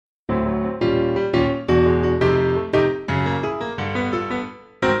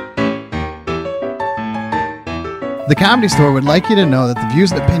The Comedy Store would like you to know that the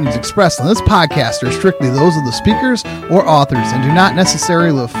views and opinions expressed on this podcast are strictly those of the speakers or authors and do not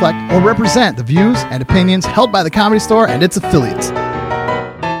necessarily reflect or represent the views and opinions held by the Comedy Store and its affiliates.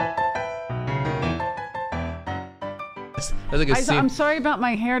 I'm sorry about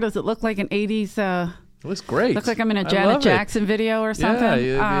my hair. Does it look like an 80s... It looks great. Look like I'm in a Janet Jackson video or something.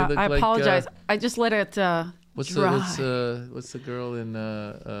 Yeah, I apologize. I just let it what's dry. the girl in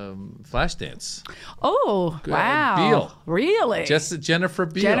Flashdance? Oh, wow. Beale. Really? Just Jennifer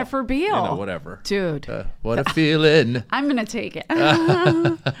Beale. Jennifer Beale. You know, whatever. Dude. What a feeling. I'm going to take it.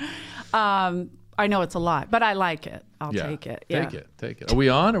 I know it's a lot, but I like it. I'll take it. Yeah. Take it. Are we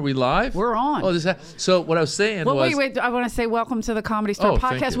on? Are we live? We're on. Oh, so what I was saying was... Wait. I want to say welcome to the Comedy Store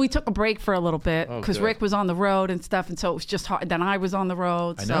podcast. We took a break for a little bit because Rick was on the road and stuff, and so it was just hard. Then I was on the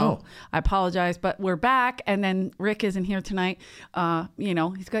road, so I apologize. But we're back, and then Rick isn't here tonight.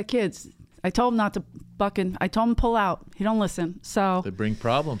 He's got kids. I told him not to bucking. I told him to pull out. He don't listen. So they bring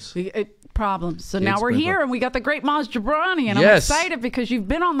problems. Problems. So now we're here, and we got the great Maz Jobrani, and I'm excited because you've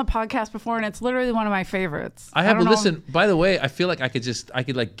been on the podcast before, and it's literally one of my favorites. I have. Listen, by the way, I feel like I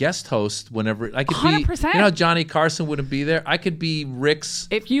could like guest host whenever I could 100%. Be. You know how Johnny Carson wouldn't be there? I could be Rick's.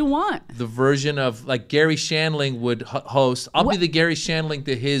 If you want. The version of like Gary Shandling would host. I'll be the Gary Shandling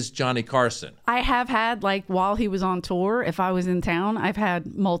to his Johnny Carson. I have had, like, while he was on tour, if I was in town, I've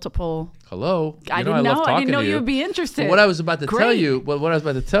had multiple. Hello. I didn't know you'd be interested. What I was about to tell you. What I was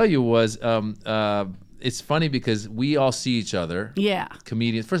about to tell you was, it's funny because we all see each other. Yeah.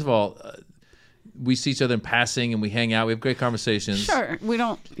 Comedians. First of all, we see each other in passing and we hang out. We have great conversations. Sure. We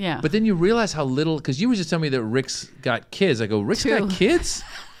don't. Yeah. But then you realize how little. Because you were just telling me that Rick's got kids. I go, Rick's got kids.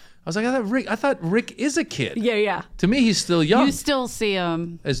 I was like, I thought Rick is a kid. Yeah. To me, he's still young. You still see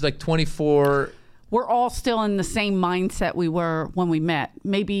him as like 24. We're all still in the same mindset we were when we met.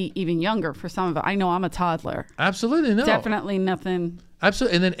 Maybe even younger for some of it. I know I'm a toddler. Absolutely no. Definitely nothing.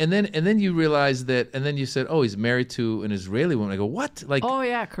 Absolutely. And then you realize that, and then you said, oh, he's married to an Israeli woman. I go, what? Like, oh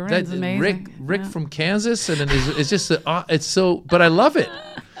yeah, Corinne's amazing. Rick from Kansas, and then it's just it's so. But I love it.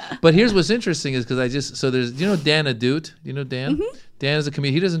 But here's what's interesting is because there's Dan Adut. You know Dan? Mm-hmm. Dan is a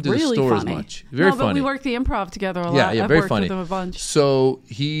comedian. He doesn't do the store as much. Very funny. But we work the Improv together a lot. Yeah, very funny. I've worked with him a bunch. So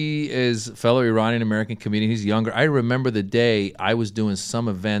he is a fellow Iranian-American comedian. He's younger. I remember the day I was doing some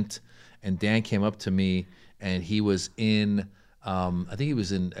event, and Dan came up to me, and he was in, I think he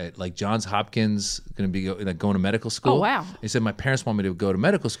was in like Johns Hopkins, going to be going to medical school. Oh, wow. He said, my parents want me to go to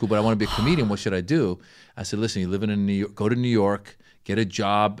medical school, but I want to be a comedian. What should I do? I said, listen, you live in New York, go to New York. Get a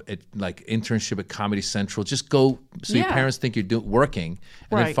job at like internship at Comedy Central. Just go so your parents think you're working,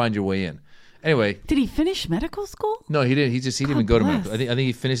 and then find your way in. Anyway, did he finish medical school? No, he didn't. He didn't even go to medical. I think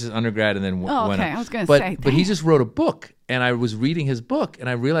he finished his undergrad and then went okay. on. I was going to say, but he just wrote a book, and I was reading his book, and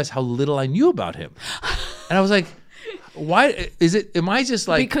I realized how little I knew about him, and I was like, why is it? Am I just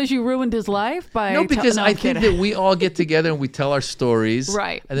like because you ruined his life by no? Because I think that we all get together and we tell our stories,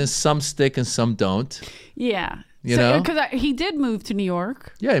 right? And then some stick and some don't. Yeah. You know, because he did move to New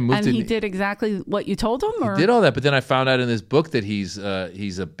York. Yeah, he moved. And he did exactly what you told him. Or? He did all that, but then I found out in this book that he's a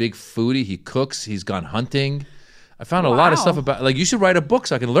big foodie. He cooks. He's gone hunting. I found a lot of stuff about. Like, you should write a book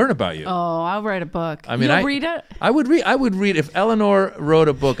so I can learn about you. Oh, I'll write a book. I mean, You'll read it. I would read if Eleanor wrote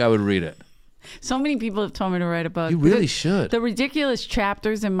a book. I would read it. So many people have told me to write a book. You really should. The ridiculous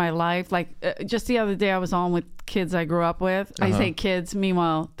chapters in my life, like just the other day I was on with kids I grew up with. I say kids,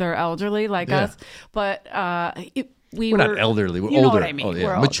 meanwhile they're elderly like us. But we're not elderly. We're older. You know what I mean. Oh, yeah.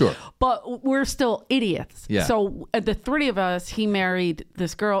 We're mature. But we're still idiots. Yeah. So the three of us, he married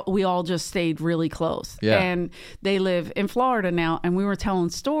this girl. We all just stayed really close. Yeah. And they live in Florida now. And we were telling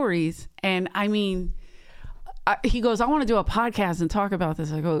stories. And I mean... he goes, I want to do a podcast and talk about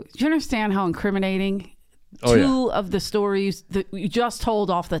this. I go, do you understand how incriminating two of the stories that you just told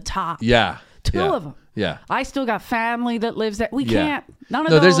off the top? Yeah. Two of them. Yeah. I still got family that lives there. We can't. None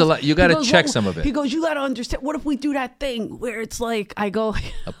of those. No, there's a lot. You got to check some of it. He goes, you got to understand. What if we do that thing where it's like, I go.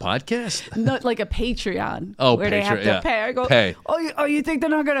 A podcast? No, like a Patreon. Oh, where Patreon, they have to pay. I go, pay. Oh, you think they're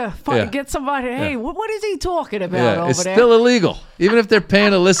not going to get somebody? Hey, what is he talking about over it's there? It's still illegal, even if they're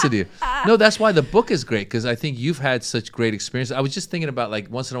paying to listen to you. No, that's why the book is great, because I think you've had such great experience. I was just thinking about, like,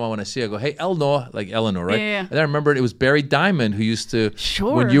 once in a while when I see you, I go, hey, Eleanor, right? Yeah. And I remember it was Barry Diamond who used to,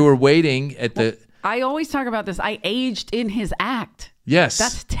 sure. when you were waiting at the... I always talk about this. I aged in his act. Yes.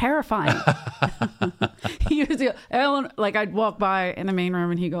 That's terrifying. He used to go, Eleanor, like I'd walk by in the main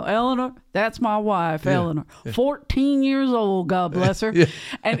room and he'd go, Eleanor, that's my wife, Eleanor. 14 years old, God bless her.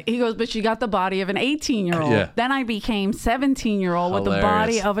 And he goes, but she got the body of an 18-year-old. Then I became 17-year-old with the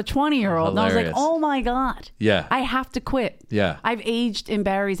body of a 20-year-old. And I was like, oh my God. I have to quit. I've aged in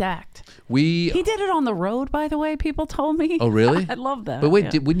Barry's act. He did it on the road, by the way, people told me. Oh, really? I love that. But wait,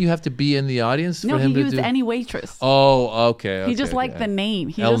 wouldn't you have to be in the audience for him to do? No, he used any waitress. Oh, okay. He just liked the name.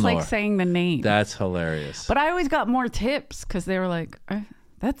 He just liked saying the name. That's hilarious. But I always got more tips because they were like,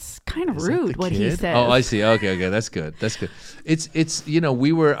 that's kind of rude what he said. Oh, I see. Okay. That's good. It's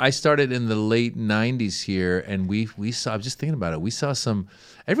I started in the late 90s here, and we saw, I'm just thinking about it. We saw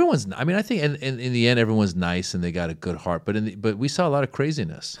I think in the end, everyone's nice and they got a good heart, but we saw a lot of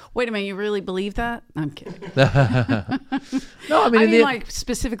craziness. Wait a minute, you really believe that? I'm kidding. No, I mean like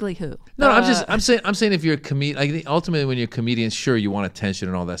specifically who? No, I'm saying if you're a comedian, I think ultimately when you're a comedian, sure, you want attention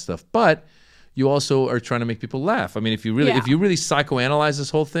and all that stuff, but you also are trying to make people laugh. I mean, if you really psychoanalyze this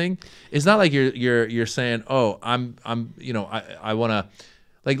whole thing, it's not like you're saying, oh, I want to,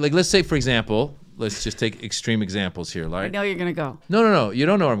 like let's say, for example, let's just take extreme examples here. Like, I know you're gonna go. No, you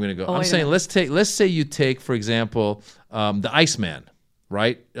don't know where I'm gonna go. I'm saying let's say you take, for example, the Iceman,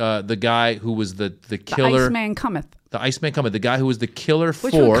 right? The guy who was the killer. The Iceman Cometh. The Iceman Cometh. The guy who was the killer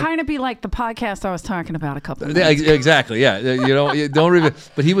Which would kind of be like the podcast I was talking about a couple of minutes ago. Exactly. Yeah. You don't really.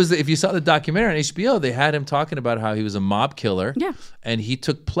 But he was. If you saw the documentary on HBO, they had him talking about how he was a mob killer. Yeah. And he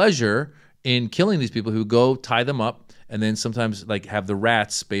took pleasure in killing these people who go tie them up and then sometimes like have the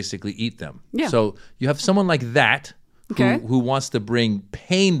rats basically eat them. Yeah. So you have someone like that. Who wants to bring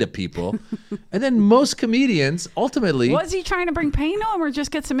pain to people. And then most comedians ultimately... Was he trying to bring pain to them or just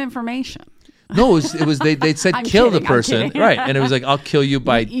get some information? No, it was they said kill the person. Right. And it was like, I'll kill you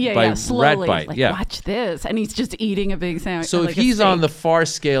by slowly, rat bite. Like, watch this. And he's just eating a big sandwich. So if he's on the far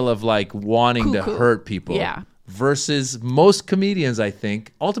scale of like wanting to hurt people... Versus most comedians, I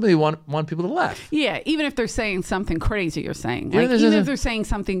think, ultimately want people to laugh. Yeah, even if they're saying something crazy, you're saying. Like, even if they're saying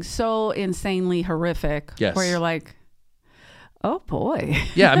something so insanely horrific, where you're like... Oh, boy.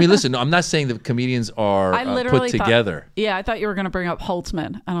 Yeah, I mean, listen, I'm not saying that comedians are put together. I thought you were going to bring up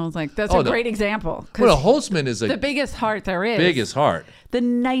Holtzman. And I was like, that's a great example. Well, Holtzman is the biggest heart there is. Biggest heart. The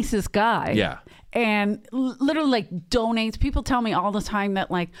nicest guy. Yeah. And literally like donates. People tell me all the time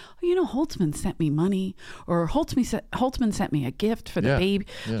that like, Holtzman sent me money or Holtzman sent me a gift for the baby.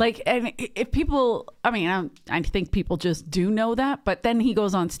 Yeah. Like, and if people, I think people just do know that. But then he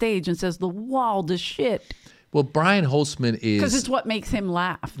goes on stage and says the wildest shit. Well, Brian Holtzman is... Because it's what makes him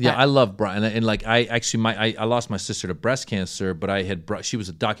laugh. Yeah, I love Brian. And like, I lost my sister to breast cancer, but she was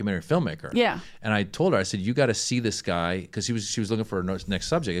a documentary filmmaker. Yeah. And I told her, I said, you got to see this guy, because she was looking for a next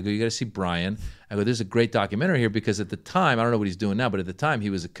subject. I go, you got to see Brian. I go, there's a great documentary here, because at the time, I don't know what he's doing now, but at the time, he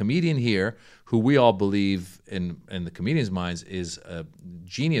was a comedian here who we all believe in the comedians' minds is a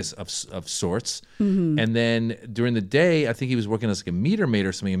genius of sorts. Mm-hmm. And then during the day, I think he was working as like a meter maid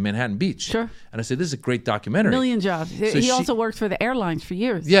or something in Manhattan Beach. Sure. And I said, this is a great documentary. Million jobs. So he also worked for the airlines for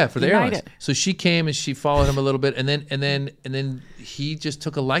years. Yeah, for the airlines. So she came and she followed him a little bit, and then he just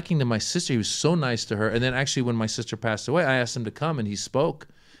took a liking to my sister. He was so nice to her. And then actually, when my sister passed away, I asked him to come, and he spoke.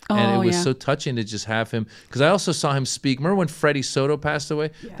 And it was so touching to just have him, because I also saw him speak. Remember when Freddie Soto passed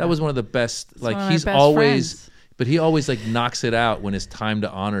away? Yeah. That was one of the best. It's like he's always, friends. But he always like knocks it out when it's time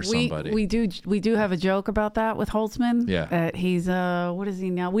to honor somebody. We do have a joke about that with Holtzman. Yeah. He's what is he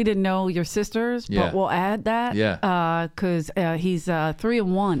now? We didn't know your sisters, but we'll add that. Yeah. Because he's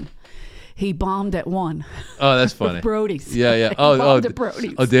 3-1. He bombed at 1. Oh, that's funny. With Brody's. Yeah. Bombed at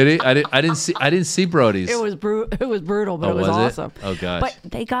Brody's. Oh, did he? I didn't see Brody's. It was brutal, but it was awesome. Oh gosh.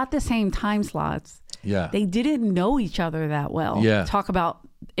 But they got the same time slots. Yeah. They didn't know each other that well. Yeah. Talk about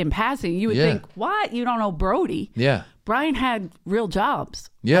in passing. You would think, what? You don't know Brody? Yeah. Brian had real jobs.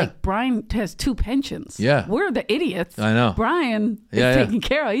 Yeah. Like Brian has 2 pensions. Yeah. We're the idiots. I know. Brian is taken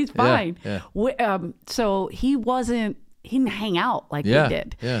care of. He's fine. Yeah. So he didn't hang out like we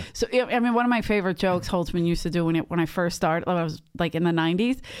did. Yeah. So I mean, one of my favorite jokes Holtzman used to do when I first started, I was like in the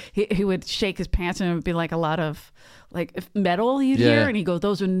 90s, he would shake his pants and it would be like a lot of like metal you'd hear, and he'd go,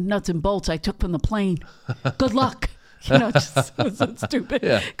 "Those are nuts and bolts I took from the plane. Good luck." Just so stupid.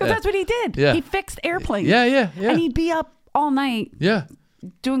 Because that's what he did. Yeah. He fixed airplanes. Yeah. And he'd be up all night. Yeah.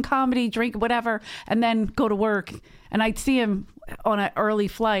 Doing comedy, drink, whatever, and then go to work. And I'd see him on an early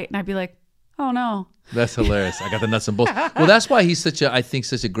flight, and I'd be like, "Oh no." That's hilarious. I got the nuts and bolts. Well, that's why he's such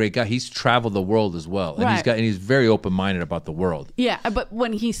a great guy. He's traveled the world as well, and he's very open-minded about the world. Yeah, but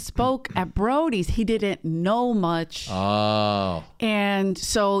when he spoke at Brody's, he didn't know much. Oh. And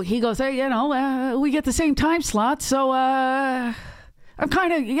so he goes, "Hey, we get the same time slot, so I'm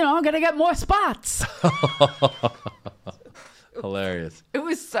kind of, I'm going to get more spots. Hilarious. It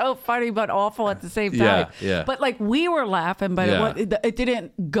was so funny, but awful at the same time. Yeah. But like we were laughing, but it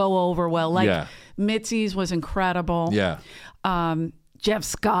didn't go over well. Like Mitzi's was incredible. Yeah. Jeff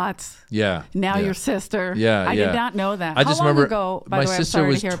Scott's. Yeah. Now your sister. Yeah. I did not know that. I just remember ago, my sister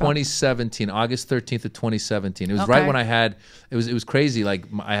was 2017, August 13th of 2017. It was right when I had, it was crazy. Like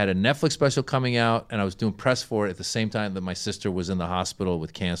I had a Netflix special coming out and I was doing press for it at the same time that my sister was in the hospital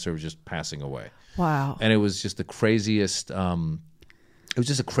with cancer, just passing away. Wow. And it was just the craziest, it was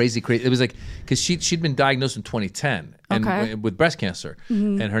just a crazy. It was like, because she'd been diagnosed in 2010 and with breast cancer,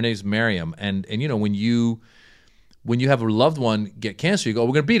 and her name's Miriam. And when you have a loved one get cancer, you go,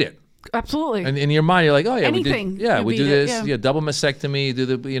 we're gonna beat it. Absolutely. And in your mind, you're like, oh yeah, anything. we do this, double mastectomy, do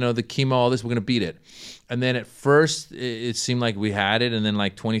the the chemo, all this, we're gonna beat it. And then at first, it seemed like we had it, and then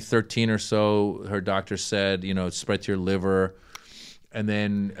like 2013 or so, her doctor said, it spread to your liver. And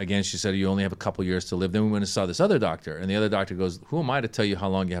then again, she said, you only have a couple years to live. Then we went and saw this other doctor. And the other doctor goes, who am I to tell you how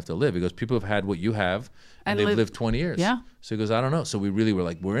long you have to live? He goes, people have had what you have, and they've lived 20 years. Yeah. So he goes, I don't know. So we really were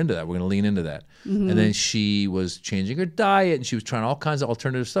like, we're into that. We're going to lean into that. And then she was changing her diet, and she was trying all kinds of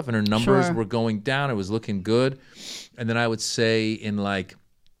alternative stuff. And her numbers were going down. It was looking good. And then I would say in like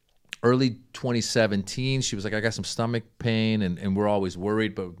early 2017, she was like, I got some stomach pain, and we're always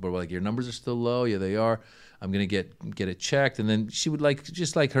worried. But we're like, your numbers are still low. Yeah, they are. I'm gonna get it checked, and then she would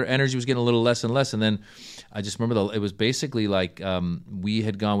just her energy was getting a little less and less, and then I just remember it was basically like we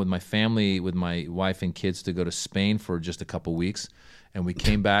had gone with my family, with my wife and kids, to go to Spain for just a couple weeks, and we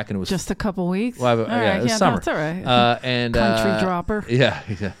came back and it was just a couple weeks. Well, it was summer. That's all right. And country dropper.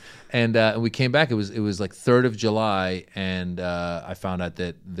 Yeah. And we came back. It was like 3rd of July, and I found out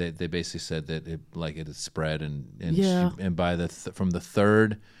that they basically said that it had spread, and by from the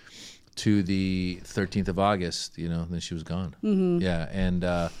 3rd to the 13th of August, then she was gone. Yeah,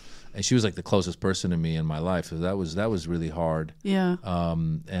 and she was like the closest person to me in my life. So that was really hard. Yeah.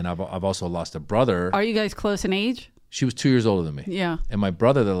 And I've also lost a brother. Are you guys close in age? She was 2 years older than me. Yeah. And my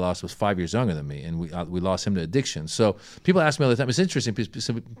brother that I lost was 5 years younger than me, and we lost him to addiction. So people ask me all the time. It's interesting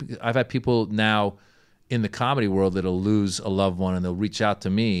because I've had people now in the comedy world that'll lose a loved one, and they'll reach out to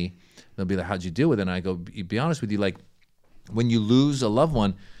me. They'll be like, "How'd you deal with it?" And I go, "Be honest with you, like when you lose a loved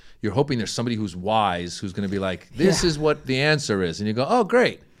one, you're hoping there's somebody who's wise, who's going to be like, this is what the answer is." And you go, oh,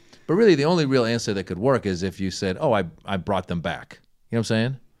 great. But really, the only real answer that could work is if you said, oh, I brought them back. You know what I'm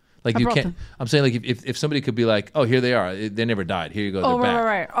saying? Like you can't. I'm saying like if somebody could be like, oh, here they are. They never died. Here you go. They're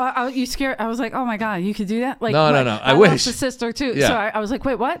back. Right. You scared? I was like, oh my God, you could do that? Like no. I wish. Lost a sister too. Yeah. So I was like,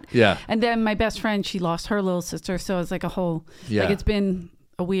 wait, what? Yeah. And then my best friend, she lost her little sister. So it's like a whole. Yeah. Like it's been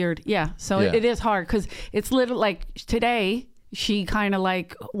a weird. Yeah. So it is hard because it's literally like today. She kind of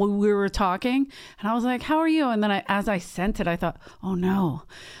like when we were talking, and I was like, "How are you?" And then as I sent it, I thought, "Oh no,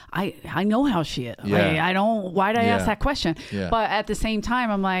 I know how she is. Yeah. Like, I don't. Why did I ask that question?" Yeah. But at the same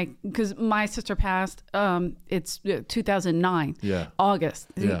time, I'm like, because my sister passed. It's 2009. Yeah. August.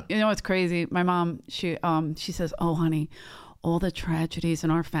 Yeah. You know, it's crazy. My mom, she says, "Oh, honey, all the tragedies in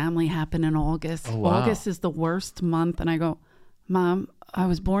our family happen in August. Oh, wow. August is the worst month." And I go, "Mom, I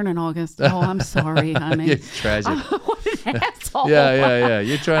was born in August." "Oh, I'm sorry, honey." It's tragic. What an asshole. Yeah.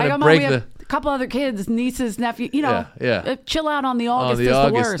 You're trying to break the. A couple other kids, nieces, nephews. Yeah. Chill out on the August. Oh, the is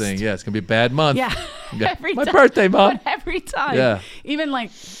August the worst thing. Yeah, it's gonna be a bad month. Yeah. Every My time. birthday, Mom. But every time. Yeah. Even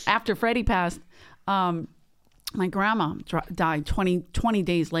like after Freddie passed, my grandma died 20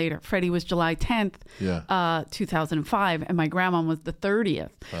 days later. Freddie was July 10th, 2005, and my grandma was the 30th.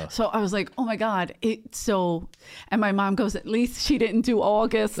 So I was like, oh my God. And my mom goes, at least she didn't do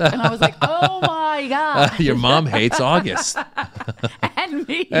August. And I was like, oh my God. Your mom hates August. And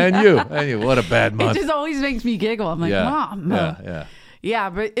me. And you. What a bad month. It just always makes me giggle. I'm like, Mom. Yeah.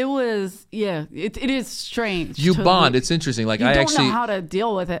 Yeah, but it was, it is strange. You bond. It's interesting. Like I don't know how to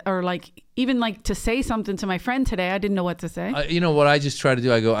deal with it, or like even like to say something to my friend today. I didn't know what to say. What I just try to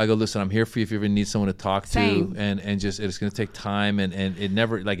do. I go. Listen, I'm here for you if you ever need someone to talk Same. to, and just it's going to take time, and it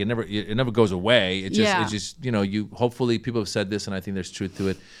never goes away. It just you hopefully people have said this, and I think there's truth to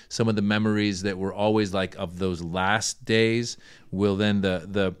it. Some of the memories that were always like of those last days will then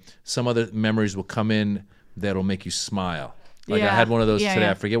some other memories will come in that'll make you smile. Like I had one of those today.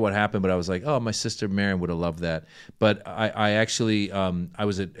 I forget what happened, but I was like, "Oh, my sister Marion would have loved that." But I actually I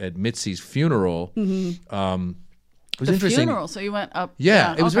was at Mitzi's funeral. It was interesting. Funeral, so you went up.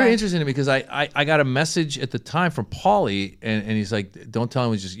 Yeah, it was very interesting to me because I got a message at the time from Paulie, and he's like, "Don't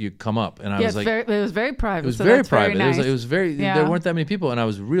tell him, just you come up." And I was like, it was very private. It was very private. Very nice. It was very. There weren't that many people, and I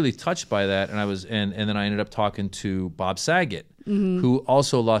was really touched by that. And I was, and then I ended up talking to Bob Saget, who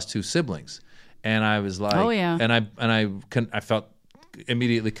also lost 2 siblings. And I was like, oh yeah, and I felt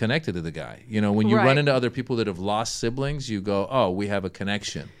immediately connected to the guy. You know, when you run into other people that have lost siblings, you go, oh, we have a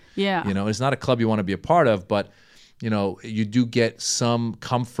connection. Yeah. You know, it's not a club you want to be a part of, but, you know, you do get some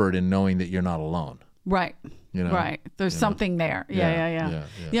comfort in knowing that you're not alone. Right. You know? Right. There's something there. Yeah.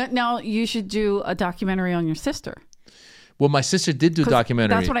 Now, you should do a documentary on your sister. Well, my sister did do a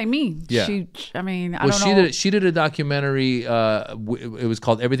documentary. That's what I mean. Yeah. I don't know. She did a documentary. It was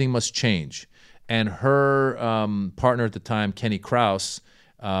called Everything Must Change. And her partner at the time, Kenny Krause,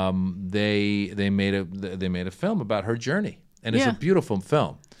 they made a film about her journey. And it's a beautiful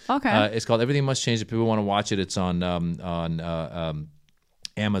film. Okay. It's called Everything Must Change. If people want to watch it, it's on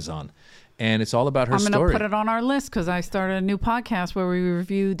Amazon. And it's all about her story. I'm going to put it on our list because I started a new podcast where we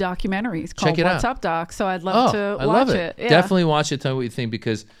review documentaries called What's Up, Doc. So I'd love to watch it. Yeah. Definitely watch it. Tell me what you think,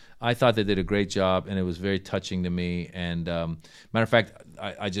 because I thought they did a great job and it was very touching to me. And matter of fact,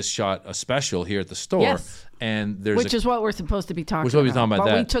 I just shot a special here at the store. Yes. And which is what we're supposed to be talking about. We're supposed to be talking about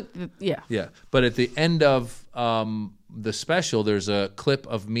that. We took Yeah. But at the end of the special, there's a clip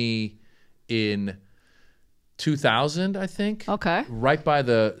of me in 2000, I think. Okay. Right by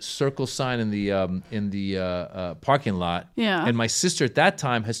the circle sign in the parking lot. Yeah. And my sister at that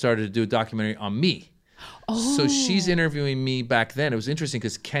time had started to do a documentary on me. Oh. So she's interviewing me back then. It was interesting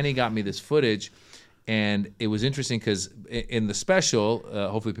because Kenny got me this footage. And it was interesting because in the special,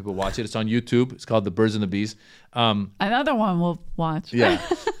 hopefully people watch it. It's on YouTube. It's called The Birds and the Bees. Another one we'll watch. Yeah,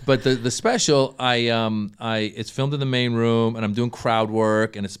 but the special, it's filmed in the main room, and I'm doing crowd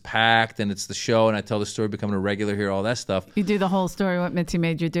work, and it's packed, and it's the show, and I tell the story, becoming a regular here, all that stuff. You do the whole story, what Mitzi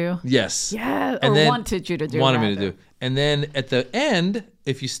made you do? Yes. Yeah, and or wanted you to do. Wanted me to do. And then at the end,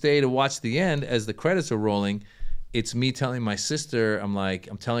 if you stay to watch the end, as the credits are rolling, it's me telling my sister,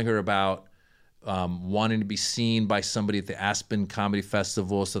 I'm telling her about wanting to be seen by somebody at the Aspen Comedy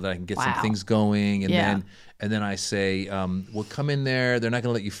Festival so that I can get some things going. And then I say, well, come in there. They're not going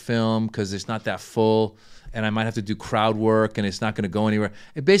to let you film because it's not that full. And I might have to do crowd work and it's not going to go anywhere.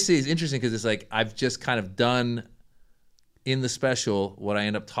 It basically is interesting because it's like I've just kind of done in the special what I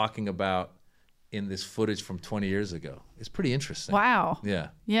end up talking about in this footage from 20 years ago. It's pretty interesting. Wow. Yeah.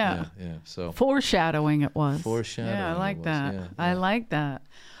 So foreshadowing it was. Foreshadowing. Yeah, I like that. Yeah. I like that.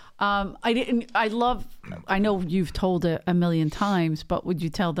 I know you've told it a million times, but would you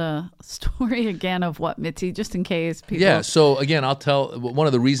tell the story again of what Mitzi, just in case people... Yeah, so again, I'll tell one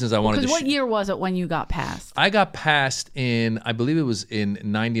of the reasons I wanted to... Because what year was it when you got passed? I got passed I believe it was in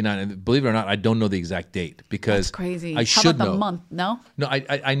 99, and believe it or not, I don't know the exact date because... That's crazy. I should know. How about the month, no? No,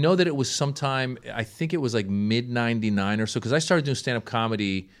 I know that it was sometime, I think it was like mid-99 or so, because I started doing stand-up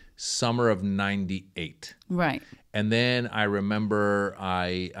comedy summer of 98. Right. And then I remember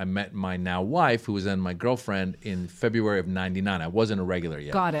I met my now wife, who was then my girlfriend, in February of 99. I wasn't a regular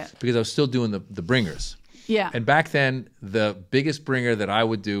yet. Got it. Because I was still doing the bringers. Yeah. And back then, the biggest bringer that I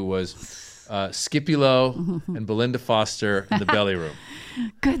would do was Skippy Lowe and Belinda Foster in the Belly Room.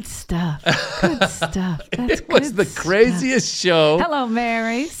 Good stuff. Good stuff. That's it was the craziest show. Hello,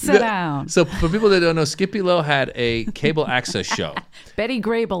 Mary. Sit down. So for people that don't know, Skippy Lowe had a cable access show. Betty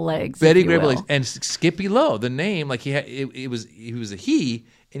Grable Legs. Betty Grable Legs. And Skippy Lowe, the name, like he was a he,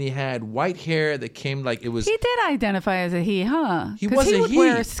 and he had white hair that came like it was. He did identify as a he, huh? He was a he. Because he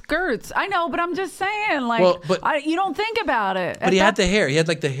would wear skirts. I know, but I'm just saying, like, you don't think about it. But he had the hair. He had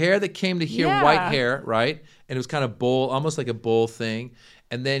like the hair that came to here, white hair, right? And it was kind of bowl, almost like a bowl thing.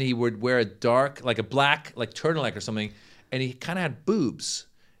 And then he would wear a dark, like a black, like turtleneck or something. And he kind of had boobs.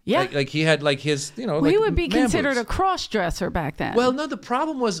 Yeah. Like he had like his, Well, like he would be considered boobs. A cross-dresser back then. Well, no, the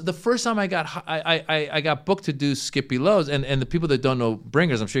problem was the first time I got booked to do Skippy Lowe's, and the people that don't know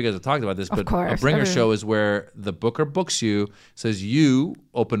bringers, I'm sure you guys have talked about this, but a bringer show is where the booker books you, says you,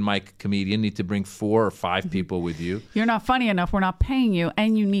 open mic comedian, need to bring 4 or 5 people with you. You're not funny enough, we're not paying you,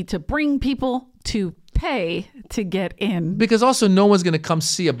 and you need to bring people to pay to get in. Because also no one's going to come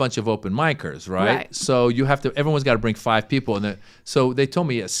see a bunch of open micers, right? So you have to, everyone's got to bring 5 people. So they told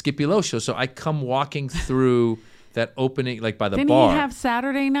me a Skippy Lowe show. So I come walking through that opening, like by the bar. Didn't he have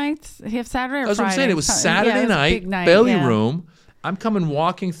Saturday nights? He have Saturday or Friday? That's what I'm saying. It was Saturday night, Belly Room. I'm coming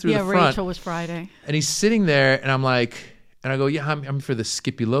walking through the front. Yeah, Rachel was Friday. And he's sitting there and I'm like, and I go, yeah, I'm for the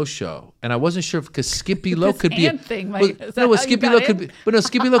Skippy Lowe show. And I wasn't sure because Skippy Lowe could be Skippy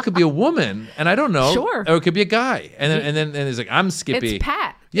Lowe could be a woman, and I don't know. Sure. Or it could be a guy. And then he's like, I'm Skippy. It's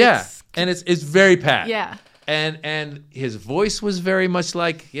Pat. Yeah. And it's very Pat. Yeah. And his voice was very much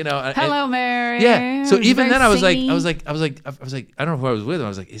like, hello, Mary. Yeah. So even then I was like, I don't know who I was with. I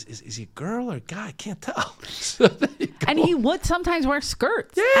was like, is he a girl or a guy? I can't tell. So and he would sometimes wear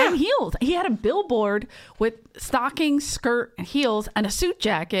skirts and heels. He had a billboard with stockings, skirt, heels, and a suit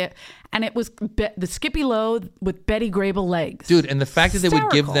jacket. And it was the Skippy Low with Betty Grable legs. Dude, and the fact that they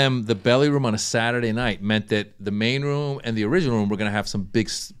would give them the belly room on a Saturday night meant that the main room and the original room were going to have some big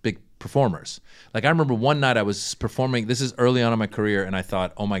performers. Like I remember one night I was performing. This is early on in my career, and I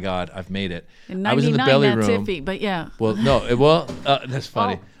thought, "Oh my God, I've made it." In 99, I was in the belly that's room. iffy, but yeah. Well, no, that's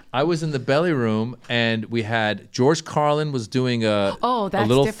funny. Oh. I was in the belly room, and we had George Carlin was doing a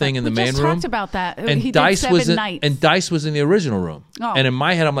little thing in the main room. We just talked about that. And he Dice did 7 nights. And Dice was in the original room. Oh. And in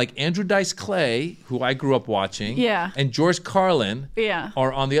my head, I'm like, Andrew Dice Clay, who I grew up watching, and George Carlin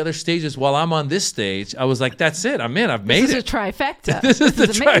are on the other stages while I'm on this stage. I was like, that's it. I'm in. I've made it. This is a trifecta. This is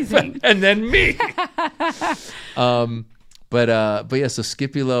amazing. Trifecta. And then me. But yeah, so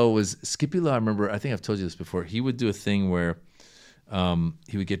Skippy Low, I remember, I think I've told you this before, he would do a thing where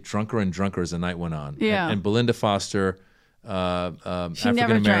he would get drunker and drunker as the night went on. Yeah. And Belinda Foster,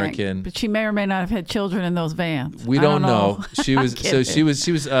 African American, but she may or may not have had children in those vans. We don't know. She was she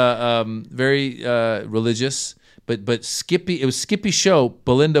was very religious. But Skippy, it was Skippy's show.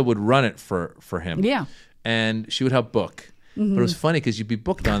 Belinda would run it for him. Yeah. And she would help book. Mm-hmm. But it was funny because you'd be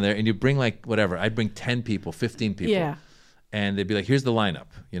booked on there and you'd bring like whatever. I'd bring 10 people, 15 people. Yeah. And they'd be like, here's the lineup.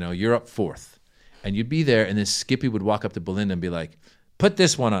 You're up fourth. And you'd be there, and then Skippy would walk up to Belinda and be like, put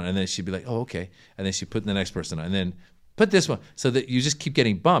this one on. And then she'd be like, oh, okay. And then she'd put the next person on. And then put this one. So that you just keep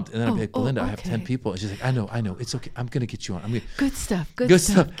getting bumped. And then I'd be like, Belinda, I have 10 people. And she's like, I know. It's okay. I'm going to get you on. Good stuff. Good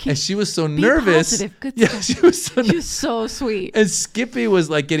stuff. And she was so nervous. Positive. Good stuff. She was so sweet. And Skippy was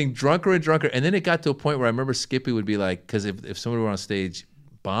like getting drunker and drunker. And then it got to a point where I remember Skippy would be like, because if somebody were on stage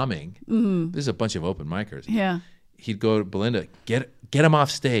bombing, there's a bunch of open micers. Yeah. He'd go to Belinda, get him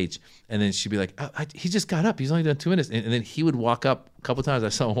off stage. And then she'd be like, he just got up. He's only done 2 minutes. And then he would walk up a couple times. I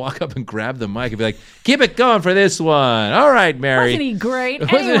saw him walk up and grab the mic and be like, keep it going for this one. All right, Mary. Wasn't he great?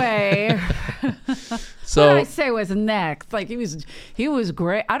 Anyway. So what did I say was next? Like he was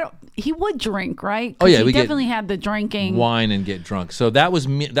great. He would drink, right? Oh yeah, he definitely had the drinking wine and get drunk. So that was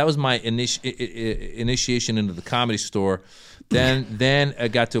me. That was my initiation into the Comedy Store. Then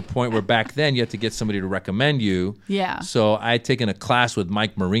it got to a point where back then you had to get somebody to recommend you. Yeah. So I had taken a class with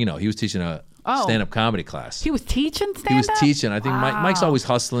Mike Marino. He was teaching a stand-up comedy class. He was teaching stand-up? He was teaching. I think Mike's always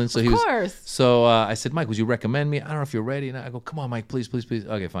hustling. So of course. So I said, Mike, would you recommend me? I don't know if you're ready. And I go, come on, Mike, please.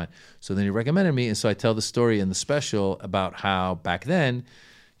 Okay, fine. So then he recommended me. And so I tell the story in the special about how back then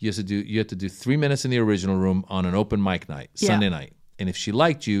you had to do 3 minutes in the original room on an open mic night, Sunday night. And if she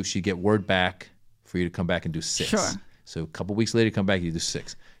liked you, she'd get word back for you to come back and do 6. Sure. So a couple weeks later, you come back, you do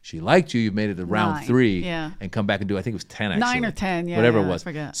 6. She liked you, you made it to round 3, and come back and do, I think it was 10 actually. 9 or 10, whatever it was. I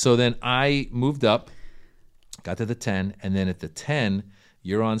forget. So then I moved up, got to the 10, and then at the 10,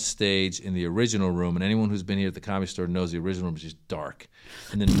 you're on stage in the original room, and anyone who's been here at the Comedy Store knows the original room is just dark.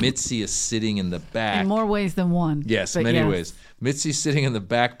 And then Mitzi is sitting in the back. In more ways than one. Yes, many ways. Mitzi's sitting in the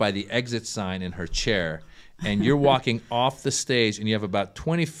back by the exit sign in her chair. And you're walking off the stage, and you have about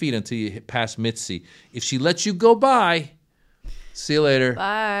 20 feet until you pass Mitzi. If she lets you go by, see you later.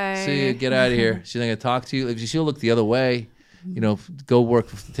 Bye. See you. Get out of here. She's not going to talk to you. If she'll look the other way, go work.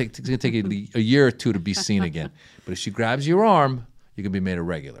 It's going to take you a year or two to be seen again. But if she grabs your arm, you can be made a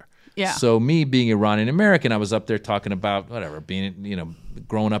regular. Yeah. So me being Iranian American, I was up there talking about whatever, being,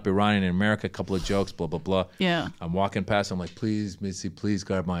 growing up Iranian in America, a couple of jokes, blah, blah, blah. Yeah. I'm walking past. I'm like, please, Mitzi, please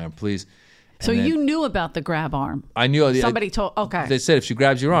grab my arm, please. So you knew about the grab arm? I knew. Somebody told. Okay. They said if she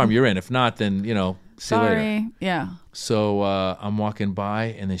grabs your arm, you're in. If not, then see you later. Yeah. So I'm walking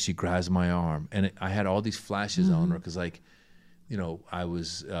by, and then she grabs my arm, and I had all these flashes on her because, I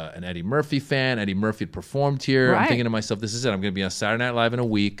was an Eddie Murphy fan. Eddie Murphy had performed here. Right. I'm thinking to myself, this is it. I'm going to be on Saturday Night Live in a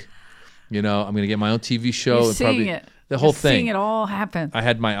week. I'm going to get my own TV show. You're seeing it. The whole thing. Seeing it all happen. I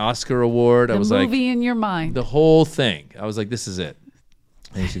had my Oscar award. I was movie in your mind. The whole thing. I was like, this is it.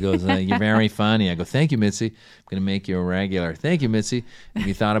 And she goes, you're very funny. I go, thank you, Mitzi. I'm going to make you a regular. Thank you, Mitzi. Have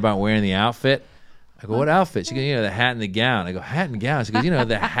you thought about wearing the outfit? I go, what outfit? She goes, the hat and the gown. I go, hat and gown? She goes,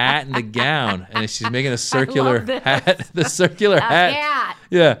 the hat and the gown. And she's making a circular hat. The circular hat. Hat.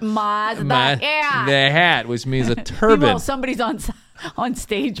 Yeah. Maz, the hat, which means a turban. Meanwhile, somebody's on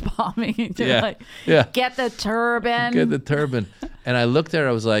stage bombing. Get the turban. Get the turban. And I looked at her.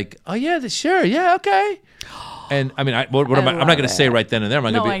 I was like, oh, yeah, sure. Yeah, okay. And I mean, I'm not going to say right then and there.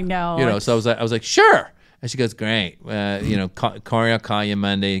 I know. So I was like, sure. And she goes, great. Corey, I'll call you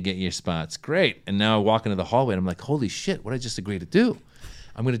Monday to get your spots. Great. And now I walk into the hallway, and I'm like, holy shit, what did I just agree to do?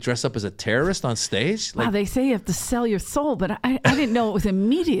 I'm going to dress up as a terrorist on stage. Wow, they say you have to sell your soul, but I didn't know it was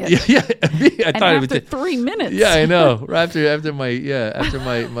immediate. I thought after 3 minutes. Yeah, I know. After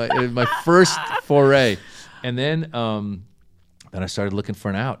my first foray, and then I started looking for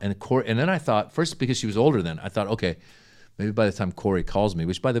an out, and then I thought, first because she was older, then I thought, okay, maybe by the time Corey calls me,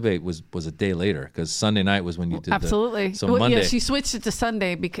 which by the way was a day later, because Sunday night was when you did absolutely. So Monday, yeah, she switched it to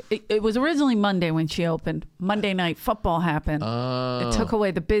Sunday because it was originally Monday when she opened. Monday night football happened. It took away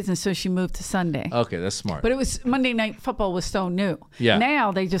the business, so she moved to Sunday. Okay, that's smart. But it was Monday night football was so new. Yeah.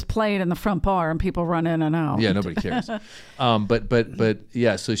 Now they just play it in the front bar and people run in and out. Yeah, nobody cares. But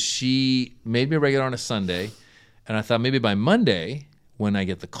yeah, so she made me a regular on a Sunday, and I thought maybe by Monday when I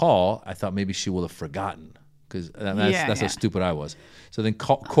get the call, I thought maybe she will have forgotten. Because that's how stupid I was. So then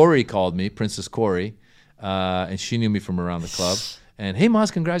Corey called me, Princess Corey, and she knew me from around the club. And, hey, Maz,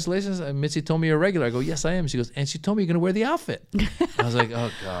 congratulations. Mitzi told me you're a regular. I go, yes, I am. She goes, and she told me you're going to wear the outfit. I was like,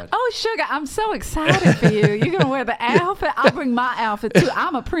 oh, God. Oh, sugar, I'm so excited for you. You're going to wear the outfit? I'll bring my outfit, too.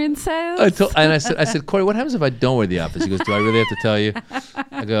 I'm a princess. I said, Corey, what happens if I don't wear the outfit? She goes, do I really have to tell you?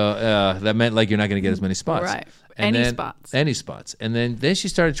 I go, that meant like you're not going to get as many spots. Right. Any spots. And then she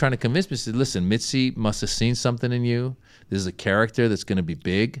started trying to convince me. She said, listen, Mitzi must have seen something in you. This is a character that's going to be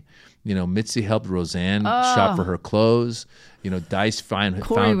big. You know, Mitzi helped Roseanne shop for her clothes. You know, Dice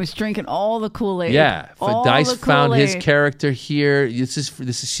Corey was drinking all the Kool-Aid. Yeah, Dice found his character here. This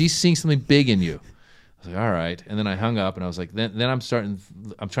is she's seeing something big in you. I was like, all right. And then I hung up, and I was like, then I'm trying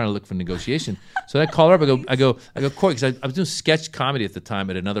to look for negotiation. So I call her up. I go, Corey, because I was doing sketch comedy at the time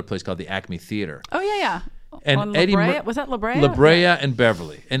at another place called the Acme Theater. Oh yeah. And on Eddie was that La Brea? La Brea and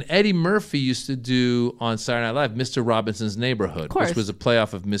Beverly. And Eddie Murphy used to do on Saturday Night Live Mr. Robinson's Neighborhood, which was a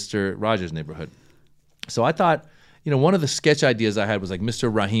playoff of Mr. Rogers' Neighborhood. So I thought, one of the sketch ideas I had was like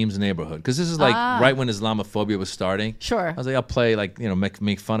Mr. Raheem's Neighborhood, because this is like right when Islamophobia was starting. Sure. I was like, I'll play like,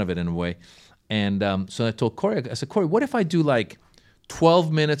 make fun of it in a way. And so I told Corey, I said, Corey, what if I do like 12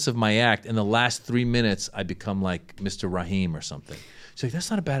 minutes of my act, and the last 3 minutes I become like Mr. Raheem or something? She's like, that's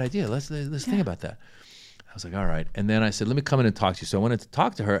not a bad idea. Let's think about that. I was like, all right. And then I said, let me come in and talk to you. So I wanted to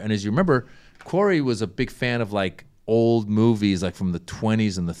talk to her. And as you remember, Corey was a big fan of like old movies, like from the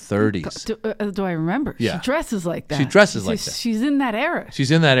 20s and the 30s. Do I remember? Yeah. She dresses like that. She's in that era.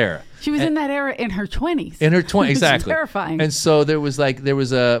 She's in that era. She was in that era in her 20s. In her 20s, exactly. Terrifying. And so there was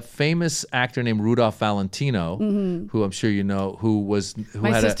a famous actor named Rudolph Valentino, who I'm sure you know,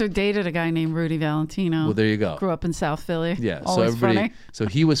 my sister dated a guy named Rudy Valentino. Well, there you go. Grew up in South Philly. Yeah. Always funny. So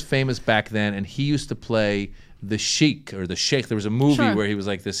he was famous back then, and he used to play the Sheik or the Sheikh. There was a movie where he was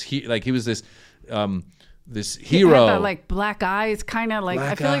like this. He was this. This hero, he had that, like black eyes, kind of like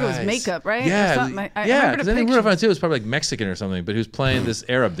I feel like it was makeup, right? Yeah, because I think Rudolph Valentino was probably like Mexican or something, but he was playing this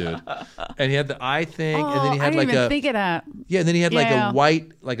Arab dude, and he had the eye thing, and then he had I didn't even think of that. Yeah, and then he had like a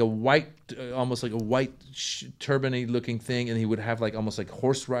white, almost like a white turban-y looking thing, and he would have like almost like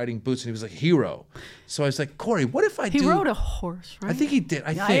horse riding boots, and he was like hero. So I was like, Corey, what if he rode a horse, right? I think he did.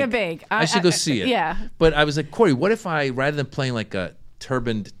 I should go see it. Yeah, but I was like, Corey, what if I, rather than playing like a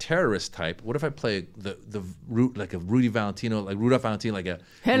turbaned terrorist type, what if I play the root like a Rudy Valentino, like Rudolph Valentino, like a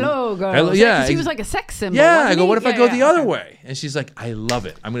hello girl. Hello, yeah, he was like a sex symbol. Yeah, I go, what if I go the other way? And she's like, I love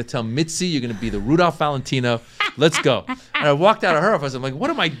it. I'm going to tell Mitzi you're going to be the Rudolph Valentino. Let's go. And I walked out of her office. I'm like, what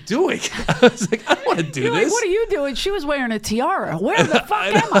am I doing? I was like, I don't want to do this. Like, what are you doing? She was wearing a tiara. Where the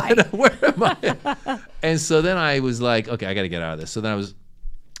fuck am I? Where am I? And so then I was like, okay, I got to get out of this. So then I was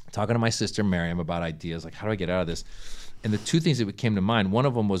talking to my sister Miriam about ideas, like how do I get out of this? And the two things that came to mind, one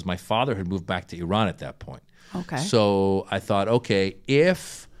of them was my father had moved back to Iran at that point. Okay. So I thought, okay,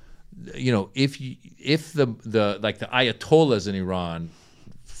 if the Ayatollahs in Iran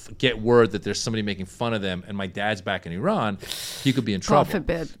get word that there's somebody making fun of them, and my dad's back in Iran, he could be in trouble. God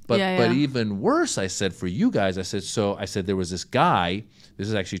forbid. But even worse, I said, for you guys, I said there was this guy. This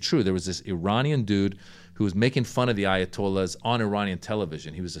is actually true. There was this Iranian dude who was making fun of the Ayatollahs on Iranian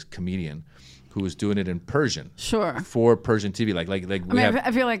television. He was a comedian who was doing it in Persian. Sure. For Persian TV.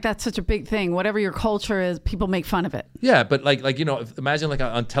 I feel like that's such a big thing. Whatever your culture is, people make fun of it. Yeah, but imagine like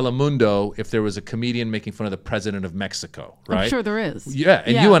on Telemundo, if there was a comedian making fun of the president of Mexico, right? I'm sure there is. Yeah,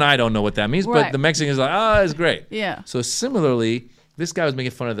 and you and I don't know what that means, right. But the Mexicans are like, it's great. Yeah. So similarly, this guy was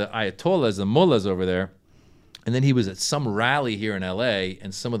making fun of the Ayatollahs, the mullahs over there, and then he was at some rally here in LA,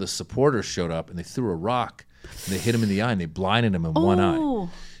 and some of the supporters showed up, and they threw a rock, and they hit him in the eye, and they blinded him in one eye.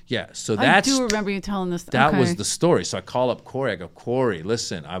 Yeah, so I do remember you telling this. That was the story. So I call up Corey. I go, Corey,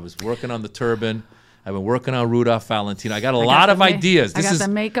 listen, I was working on the turban. I've been working on Rudolph Valentino. I got a lot of ideas. I got the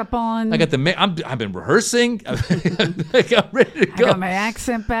makeup on. I got the I've been rehearsing. I'm ready to go. I got my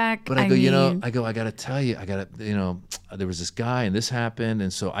accent back. But I got to tell you, there was this guy and this happened.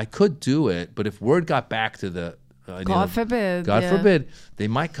 And so I could do it. But if word got back to the, God forbid, they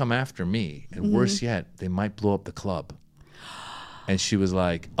might come after me. And worse yet, they might blow up the club. And she was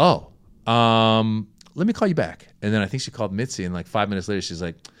like, oh, let me call you back. And then I think she called Mitzi, and like 5 minutes later, she's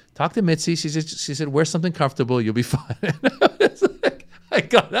like, talk to Mitzi. She said, wear something comfortable. You'll be fine. I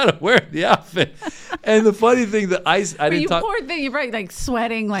got out of wearing the outfit. And the funny thing that I didn't talk. Poor thing, you're right, like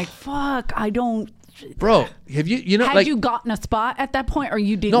sweating, like, fuck, I don't. Bro, have had you gotten a spot at that point, or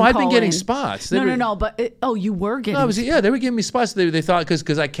you didn't? No, I've been getting spots. No, but you were getting. No, they were giving me spots. They thought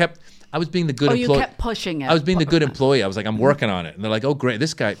because I was being the good employee. You kept pushing it. I was being the good employee. I was like, I'm working on it. And they're like, oh, great.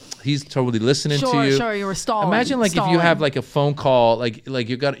 This guy, he's totally listening to you. Sure, you were stalling. Imagine if you have like a phone call, like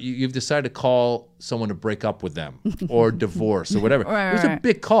you've decided to call someone to break up with them or divorce or whatever. It was a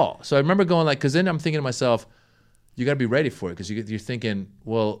big call. So I remember going because then I'm thinking to myself, you got to be ready for it because you're thinking,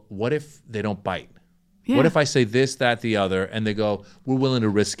 well, what if they don't bite? Yeah. What if I say this, that, the other, and they go, we're willing to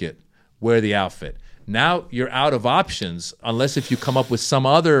risk it. Wear the outfit. Now you're out of options unless if you come up with some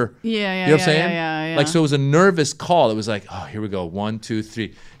other. You know what I'm saying? Yeah. Like, so it was a nervous call. It was like, oh, here we go. 1, 2,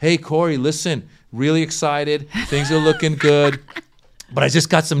 3. Hey, Corey, listen, really excited. Things are looking good. But I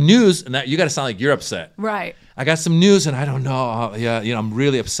just got some news, and you got to sound like you're upset. Right. I got some news, and I don't know. I'm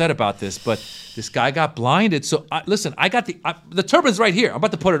really upset about this, but this guy got blinded. So listen, I got the turban's right here. I'm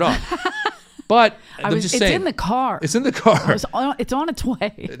about to put it on. But I'm just saying. It's in the car. It's in the car. It's on its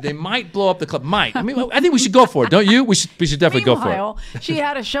way. They might blow up the club. Might. I mean, I think we should go for it, don't you? We should definitely go for it. She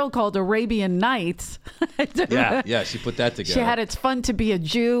had a show called Arabian Nights. Yeah, she put that together. She had It's Fun to Be a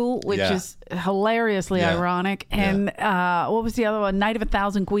Jew, which is hilariously ironic. And what was the other one? Night of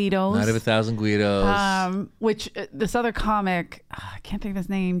 1,000 Guidos. Night of 1,000 Guidos. Which this other comic, I can't think of his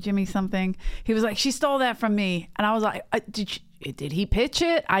name, Jimmy something. He was like, she stole that from me. And I was like, did he pitch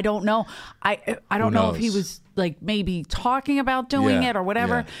it? I don't know. I don't know if he was like maybe talking about doing it or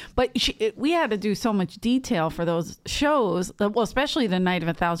whatever. Yeah. But we had to do so much detail for those shows. Well, especially the Night of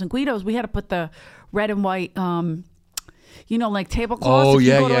 1,000 Guidos. We had to put the red and white, like tablecloths. Oh, if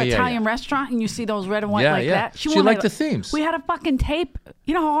you go to an Italian restaurant and you see those red and white that. She liked the themes. We had a fucking tape.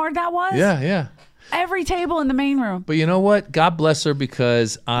 You know how hard that was? Yeah. Every table in the main room. But you know what? God bless her,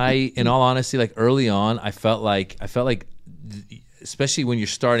 because in all honesty, like early on, I felt like. Especially when you're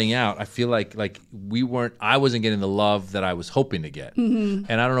starting out, I feel like I wasn't getting the love that I was hoping to get. Mm-hmm.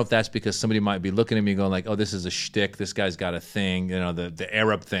 And I don't know if that's because somebody might be looking at me going like, oh, this is a shtick. This guy's got a thing, the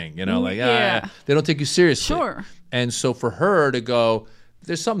Arab thing, they don't take you seriously. Sure. And so for her to go,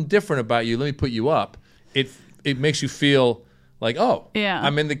 there's something different about you. Let me put you up. It makes you feel like, oh,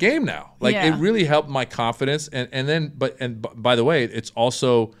 I'm in the game now. Like it really helped my confidence. And by the way, it's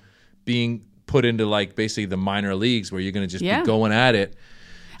also being put into like basically the minor leagues where you're going to just be going at it.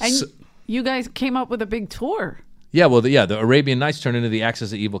 And you guys came up with a big tour. Yeah, well, the Arabian Nights turned into the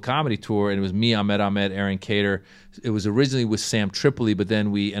Axis of Evil comedy tour, and it was me, Ahmed, Aaron Cater. It was originally with Sam Tripoli, but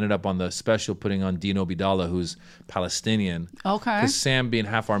then we ended up on the special putting on Dino Bidala, who's Palestinian. Okay. Because Sam being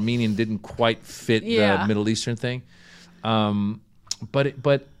half Armenian didn't quite fit the Middle Eastern thing.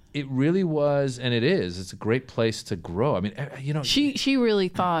 But it really was, and it is. It's a great place to grow. I mean, she really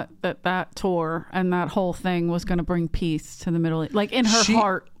thought that tour and that whole thing was going to bring peace to the Middle East, like in her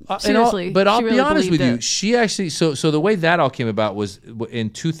heart. Seriously, but I'll really be honest with you. it. She actually, so the way that all came about was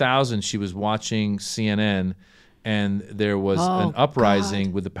in 2000. She was watching CNN, and there was an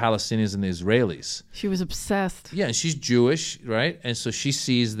uprising with the Palestinians and the Israelis. She was obsessed. Yeah, and she's Jewish, right? And so she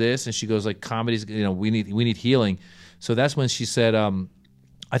sees this, and she goes like, "Comedy's, we need healing." So that's when she said,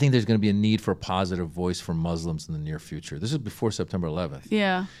 I think there's going to be a need for a positive voice for Muslims in the near future. This is before September 11th.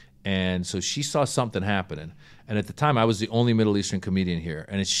 Yeah. And so she saw something happening. And at the time, I was the only Middle Eastern comedian here.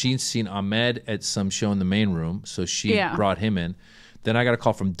 And she'd seen Ahmed at some show in the main room, so she brought him in. Then I got a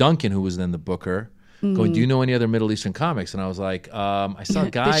call from Duncan, who was then the booker, going, do you know any other Middle Eastern comics? And I was like, I saw a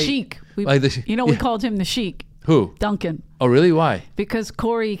guy. The Sheik. We called him the Sheik. Who? Duncan. Oh, really? Why? Because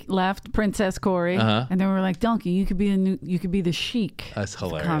Corey left, Princess Corey, and then we were like, Duncan, you could be the Sheik. That's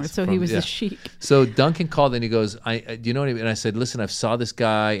hilarious. So he was the Sheik. So Duncan called and he goes, do you know what I mean? And I said, listen, I saw this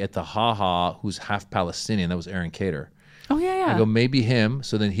guy at the Ha Ha who's half Palestinian. That was Aaron Cater. Oh yeah. I go, maybe him.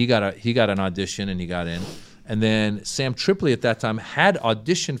 So then he got an audition and he got in. And then Sam Tripoli at that time had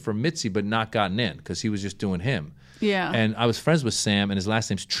auditioned for Mitzi but not gotten in because he was just doing him. Yeah. And I was friends with Sam, and his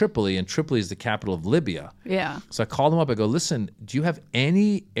last name's Tripoli, and Tripoli is the capital of Libya. Yeah. So I called him up. I go, listen, do you have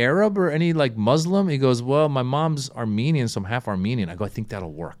any Arab or any like Muslim? He goes, well, my mom's Armenian, so I'm half Armenian. I go, I think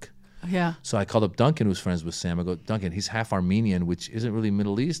that'll work. Yeah. So I called up Duncan, who's friends with Sam. I go, Duncan, he's half Armenian, which isn't really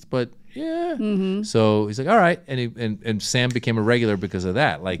Middle East, but yeah. Mm-hmm. So he's like, all right. And Sam became a regular because of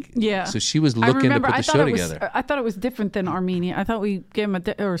that. Like, yeah. So she was looking to put the show together. I thought it was different than Armenian. I thought we gave him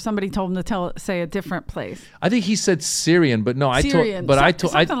or somebody told him to say a different place. I think he said Syrian, but no, Syrian.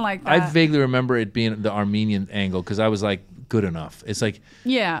 Something like that. I vaguely remember it being the Armenian angle because I was like, good enough. It's like,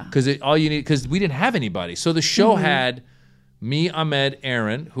 yeah. Because we didn't have anybody. So the show had me, Ahmed,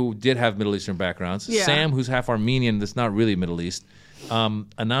 Aaron, who did have Middle Eastern backgrounds, Sam, who's half Armenian, that's not really Middle East, Anand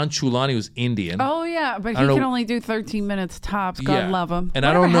Chulani was Indian. Oh yeah, but he can only do 13 minutes tops. God love him. And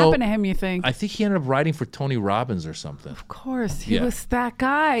Whatever happened to him, you think? I think he ended up writing for Tony Robbins or something. Of course, he was that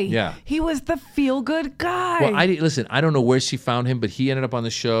guy. Yeah, he was the feel-good guy. Well, listen. I don't know where she found him, but he ended up on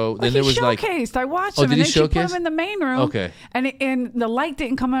the show. Then there was showcased. I watched him, and then she put him in the main room. Okay, and the light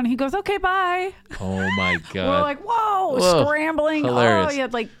didn't come on. He goes, "Okay, bye." Oh my God! We're like, whoa, scrambling. Hilarious. Oh, he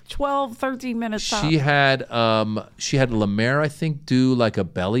had like 12, 13 minutes. She had Lemaire, I think, do like a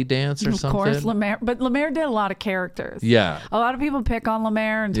belly dance or something. Of course, Lemaire. But Lemaire did a lot of characters. Yeah. A lot of people pick on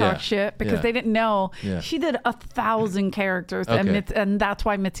Lemaire and talk shit because they didn't know. Yeah. She did 1,000 characters. Okay. And that's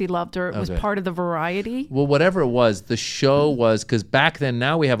why Mitzi loved her. It was part of the variety. Well, whatever it was, the show was, because back then,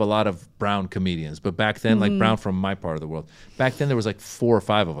 now we have a lot of brown comedians, but back then, like brown from my part of the world, back then there was like 4 or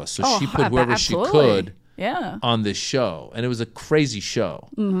 5 of us. So she put whoever she could on this show. And it was a crazy show.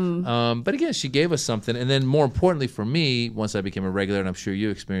 Mm-hmm. But again, she gave us something. And then more importantly for me, once I became a regular, and I'm sure you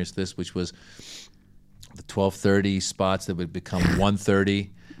experienced this, which was the 12:30 spots that would become 1:30.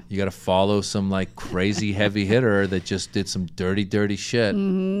 You got to follow some like crazy heavy hitter that just did some dirty, dirty shit.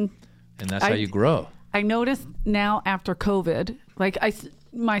 Mm-hmm. And that's how you grow. I noticed now after COVID, like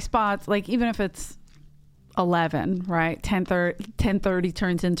my spots, like even if it's 11, right? 10:30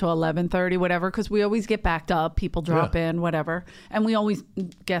 turns into 11:30, whatever, because we always get backed up. People drop in, whatever. And we always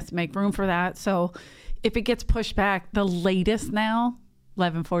make room for that. So if it gets pushed back, the latest now,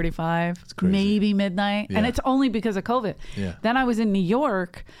 11:45, maybe midnight. And it's only because of COVID. Yeah. Then I was in New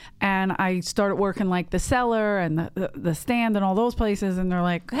York and I started working like the Cellar and the Stand and all those places. And they're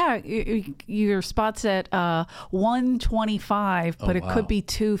like, yeah, your spot's at 1:25, but it could be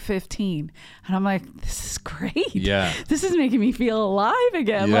 2:15. And I'm like, this is great. Yeah. This is making me feel alive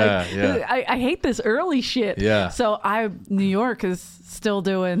again. Yeah, I hate this early shit. Yeah. So New York is still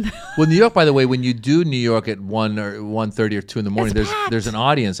doing. Well, New York, by the way, when you do New York at 1 or 1:30 or 2 in the morning, there's an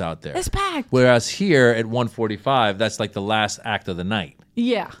audience out there. It's packed. Whereas here at 1:45, that's like the last act of the night.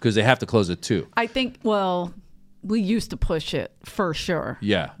 Yeah. Because they have to close at 2. I think, we used to push it for sure.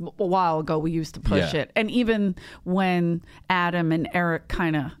 Yeah. A while ago, we used to push it. And even when Adam and Eric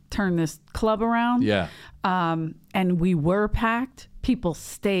kind of turned this club around, and we were packed, people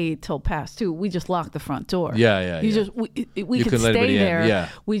stayed till past 2. We just locked the front door. We could stay there. Yeah.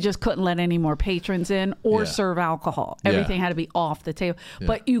 We just couldn't let any more patrons in or serve alcohol. Everything had to be off the table.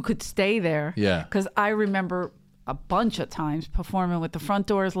 But you could stay there. Yeah. Because I remember a bunch of times performing with the front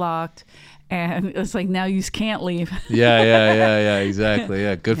doors locked, and it's like, now you can't leave. Exactly.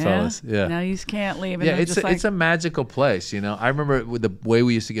 Yeah, Goodfellas. Yeah. Now you can't leave. And it's a magical place, you know. I remember with the way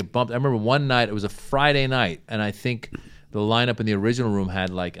we used to get bumped. I remember one night, it was a Friday night, and I think the lineup in the original room had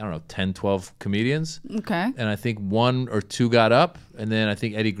like, I don't know, 10, 12 comedians. Okay. And I think 1 or 2 got up, and then I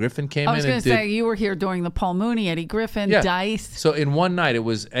think Eddie Griffin came in. I was going to say, you were here during the Paul Mooney, Eddie Griffin, Dice. So in one night, it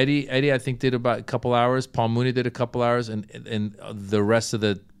was Eddie I think did about a couple hours, Paul Mooney did a couple hours, and the rest of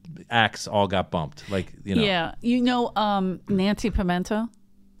the acts all got bumped. Like, you know. Yeah. You know Nancy Pimento?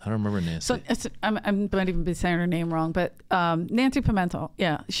 I don't remember Nancy. So I might even be saying her name wrong, but Nancy Pimento,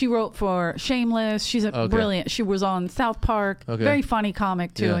 she wrote for Shameless. She's brilliant. She was on South Park. Very funny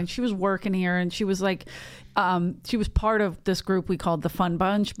comic too, and she was working here, and she was like, she was part of this group we called the Fun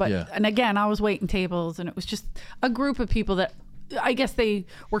Bunch. But and again, I was waiting tables, and it was just a group of people that I guess they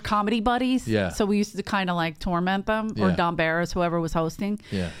were comedy buddies. Yeah. So we used to kind of like torment them, or Don Barris, whoever was hosting.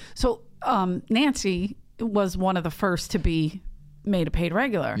 Yeah. So Nancy was one of the first to be made a paid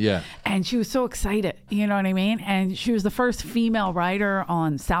regular. Yeah. And she was so excited, you know what I mean? And she was the first female writer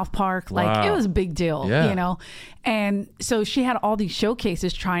on South Park. Like, it was a big deal, you know? And so she had all these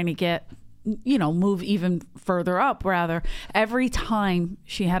showcases trying to get, you know, move even further up, rather. Every time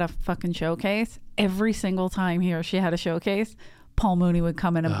she had a fucking showcase, every single time here she had a showcase, Paul Mooney would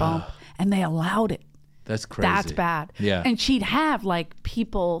come in and bump, and they allowed it. That's crazy. That's bad. Yeah. And she'd have, like,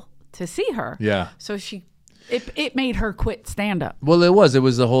 people to see her. Yeah. So it made her quit stand up. Well, it was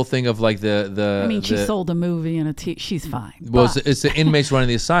the whole thing of like the. I mean, she sold a movie and she's fine. Well, it's the inmates running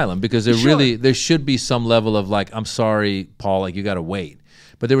the asylum, because there should be some level of like, I'm sorry, Paul, like you got to wait.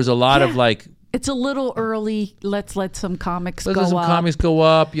 But there was a lot of like it's a little early. Let's let some comics go up. Let some comics go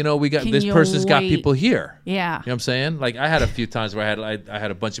up. You know, we got this person's got people here. Yeah. You know what I'm saying? Like, I had a few times where I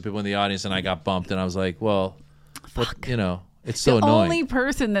had a bunch of people in the audience and I got bumped and I was like, well, what, you know, it's so annoying. The only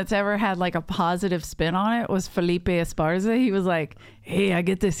person that's ever had like a positive spin on it was Felipe Esparza. He was like, hey, I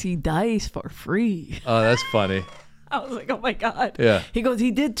get to see Dice for free. Oh, that's funny. I was like, oh my God. Yeah. He goes,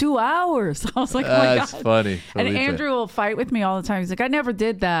 he did 2 hours. I was like, oh my God. That's funny. And Andrew will fight with me all the time. He's like, I never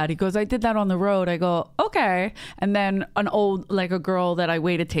did that. He goes, I did that on the road. I go, okay. And then a girl that I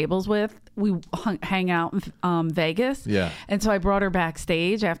waited tables with, we hang out in Vegas. Yeah. And so I brought her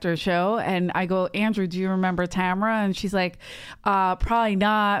backstage after a show and I go, Andrew, do you remember Tamara? And she's like, probably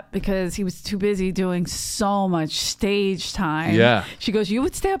not, because he was too busy doing so much stage time. Yeah. She goes, you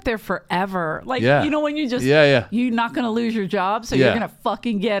would stay up there forever. Like, yeah. you know, when you just, you're not going to lose your job, so you're going to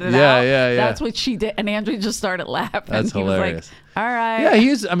fucking get it out. Yeah. That's what she did. And Andrew just started laughing. That's hilarious. Was like, all right.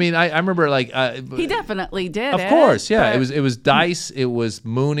 Yeah, I remember like he definitely did. Of course, yeah. It was Dice, it was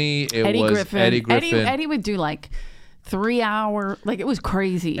Mooney, Eddie Griffin. Eddie would do like 3 hour, like it was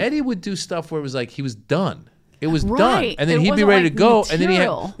crazy. Eddie would do stuff where it was like he was done. It was right. done, and then he'd be ready to go,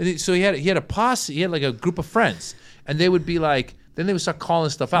 material. and then he had a posse, he had like a group of friends, and they would be like, then they would start calling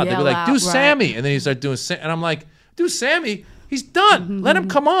stuff out. They'd be like, do Sammy, and then he'd start doing, and I'm like, do Sammy, he's done. Let him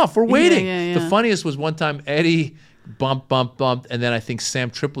come off. We're waiting. Yeah. The funniest was one time Eddie bumped, and then I think Sam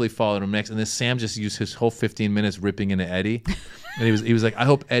Tripoli followed him next, and then Sam just used his whole 15 minutes ripping into Eddie. And he was like, I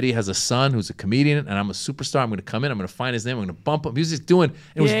hope Eddie has a son who's a comedian, and I'm a superstar. I'm going to come in, I'm going to find his name, I'm going to bump him. He was just doing,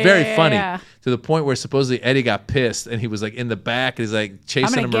 it was very funny to the point where supposedly Eddie got pissed, and he was like in the back, and he's like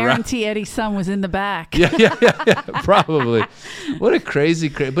chasing him around. I'm going to guarantee Eddie's son was in the back. Yeah, probably. What a crazy,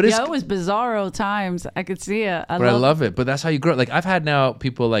 but it was bizarro times. I could see it. I love it. But that's how you grow. Like, I've had now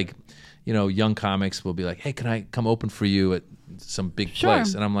people like, you know, young comics will be like, hey, can I come open for you at some big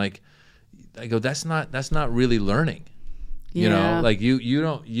place? And I'm like, I go, that's not really learning. You know, like you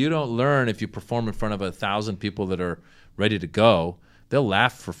don't learn if you perform in front of 1,000 people that are ready to go. They'll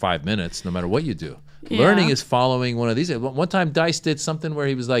laugh for 5 minutes no matter what you do. Learning is following one of these. One time Dice did something where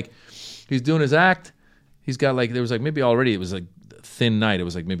he was like, he's doing his act. He's got like, there was like maybe already, it was like a thin night. It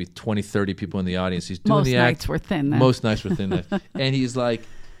was like maybe 20, 30 people in the audience. He's doing the act. Most nights were thin then. Most nights were thin then. And he's like,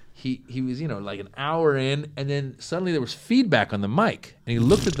 he was, you know, like an hour in, and then suddenly there was feedback on the mic. And he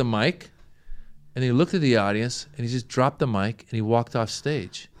looked at the mic, and he looked at the audience, and he just dropped the mic, and he walked off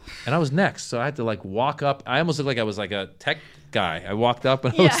stage. And I was next, so I had to like walk up. I almost looked like I was like a tech guy. I walked up,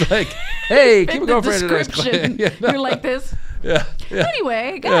 and I was like, hey, keep it going for the description. You're like this. Yeah.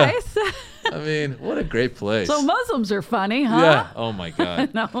 Anyway, guys. I mean, what a great place. So Muslims are funny, huh? Yeah. Oh, my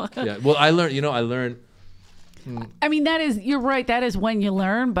God. No. Yeah. Well, I learned. I mean, you're right. That is when you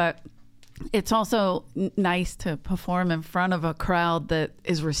learn, but it's also nice to perform in front of a crowd that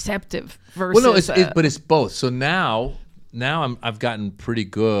is receptive versus. Well, no, but it's both. So now I've gotten pretty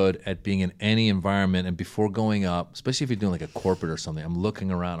good at being in any environment, and before going up, especially if you're doing like a corporate or something, I'm looking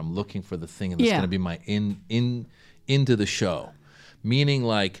around, I'm looking for the thing that's going to be my into the show. Meaning,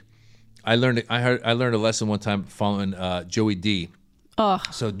 like, I learned a lesson one time following Joey D. Oh.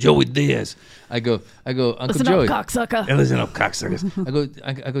 So Joey Diaz, I go, Uncle listen Joey, up, cocksucker. Hey, listen up, cocksuckers.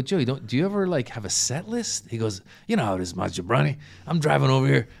 I go, Joey, do you ever like have a set list? He goes, you know how it is, Maz Jobrani. I'm driving over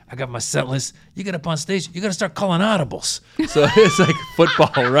here. I got my set list. You get up on stage, you got to start calling audibles. So it's like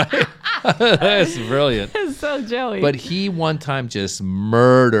football, right? That's brilliant. It's so Joey. But he one time just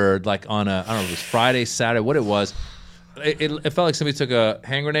murdered, like on I don't know, it was Friday, Saturday, what it was. It felt like somebody took a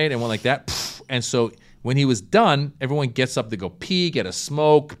hand grenade and went like that, and so. When he was done, everyone gets up to go pee, get a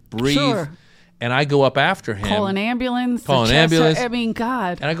smoke, breathe. Sure. And I go up after him. Call an ambulance. I mean,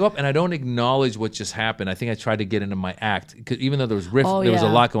 God. And I go up and I don't acknowledge what just happened. I think I tried to get into my act. Even though there was riffs, there was a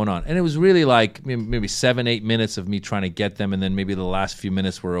lot going on. And it was really like maybe 7-8 minutes of me trying to get them. And then maybe the last few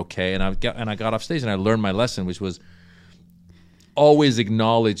minutes were okay. And I got off stage and I learned my lesson, which was always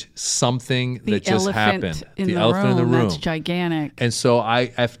acknowledge something that just happened. The elephant in the room. That's gigantic. And so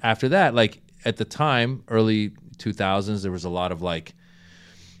after that, like, at the time, early 2000s, there was a lot of like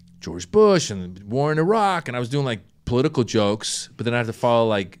George Bush and war in Iraq, and I was doing like political jokes, but then I had to follow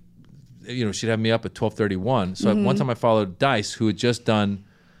like, you know, she'd have me up at 12:31. So one time I followed Dice, who had just done,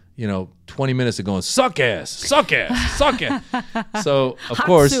 you know, 20 minutes of going, suck ass. So, of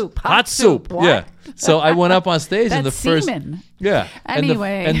course, hot soup. What? Yeah. So I went up on stage and the semen. first, yeah.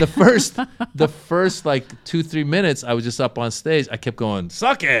 Anyway. And the first like 2-3 minutes, I was just up on stage. I kept going,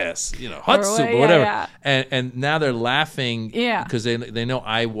 suck ass, you know, hot soup or whatever. Yeah. And now they're laughing because they know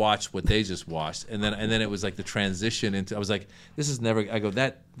I watched what they just watched. And then it was like the transition into, I was like, this is never, I go,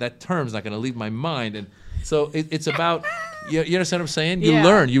 that term's not going to leave my mind. And so it's about, you understand what I'm saying?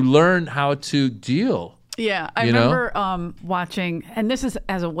 You learn how to deal. Yeah, I remember watching, and this is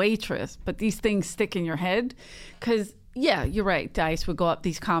as a waitress, but these things stick in your head because, yeah, you're right. Dice would go up,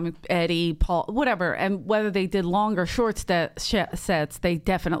 these comic, Eddie, Paul, whatever, and whether they did long or short sets, they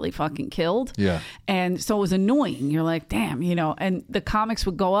definitely fucking killed. Yeah. And so it was annoying. You're like, damn, and the comics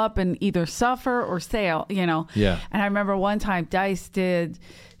would go up and either suffer or sail, Yeah. And I remember one time Dice did...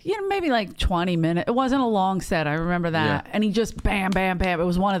 maybe like 20 minutes. It wasn't a long set. I remember that. Yeah. And he just bam, bam, bam. It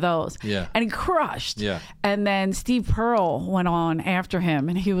was one of those. Yeah. And he crushed. Yeah. And then Steve Pearl went on after him,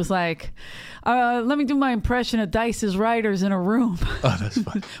 and he was like, let me do my impression of Dice's writers in a room. Oh, that's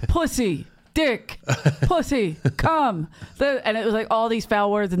funny. Pussy. Dick, pussy, cum. And it was like all these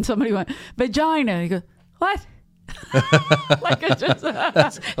foul words, and somebody went, vagina. He goes, what? Like it just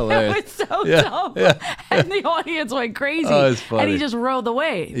it was so dumb, and the audience went crazy. And he just rode the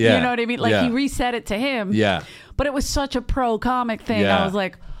wave. You know what I mean? Like he reset it to him. Yeah. But it was such a pro comic thing. I was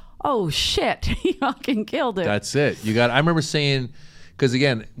like, oh shit, he fucking killed it. That's it. I remember saying, because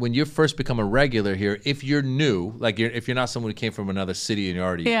again, when you first become a regular here, if you're new, like if you're not someone who came from another city and you're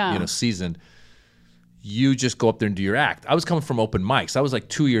already seasoned, you just go up there and do your act. I was coming from open mics. I was like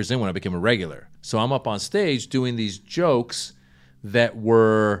 2 years in when I became a regular. So I'm up on stage doing these jokes that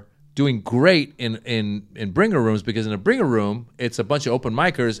were doing great in bringer rooms, because in a bringer room, it's a bunch of open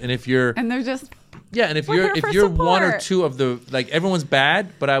micers, and if you're they're just and if you're one or two of the, like, everyone's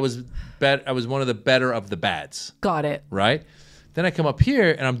bad, but I was one of the better of the bads. Got it. Right? Then I come up here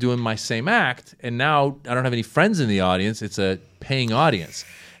and I'm doing my same act, and now I don't have any friends in the audience. It's a paying audience.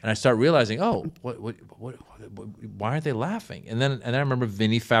 And I start realizing, why aren't they laughing? And then I remember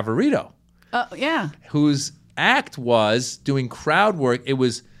Vinny Favorito. Whose act was doing crowd work.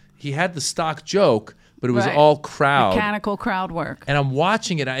 He had the stock joke, but it was all crowd. Mechanical crowd work. And I'm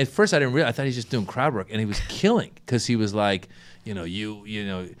watching it. At first I didn't realize. I thought he was just doing crowd work, and he was killing, because he was like, he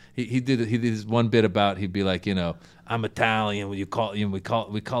did this one bit about, he'd be like, I'm Italian. We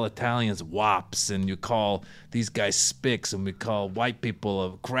call Italians wops, and you call these guys spicks, and we call white people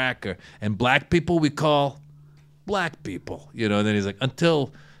a cracker, and black people we call black people. And then he's like,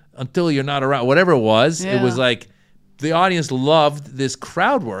 until you're not around, whatever it was. It was like the audience loved this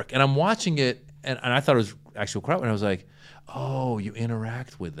crowd work, and I'm watching it, and I thought it was actual crowd work, and I was like, oh, you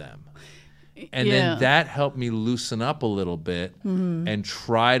interact with them. And then that helped me loosen up a little bit and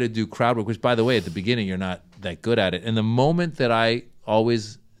try to do crowd work, which, by the way, at the beginning, you're not that good at it. And the moment that I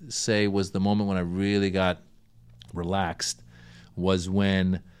always say was the moment when I really got relaxed was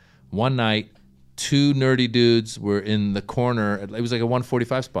when one night, two nerdy dudes were in the corner. It was like a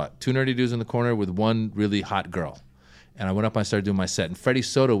 145 spot. Two nerdy dudes in the corner with one really hot girl. And I went up and I started doing my set. And Freddie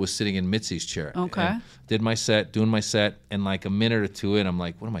Soto was sitting in Mitzi's chair. Okay. Did my set, doing my set. And like a minute or two in, I'm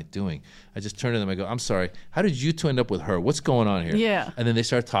like, what am I doing? I just turned to them. I go, I'm sorry. How did you two end up with her? What's going on here? Yeah. And then they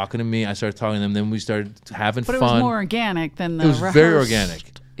started talking to me. I started talking to them. Then we started having fun. But it was more organic than the rehearsed. It was very organic.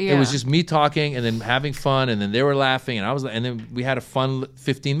 Yeah. It was just me talking and then having fun, and then they were laughing, and then we had a fun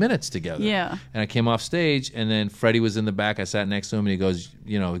 15 minutes together. Yeah. And I came off stage, and then Freddie was in the back. I sat next to him, and he goes,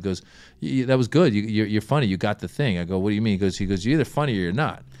 that was good. You're funny. You got the thing. I go, what do you mean? He goes, you're either funny or you're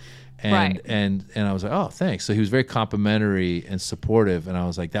not. And I was like, oh, thanks. So he was very complimentary and supportive, and I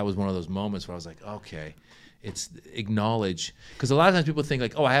was like, that was one of those moments where I was like, okay. It's acknowledge, because a lot of times people think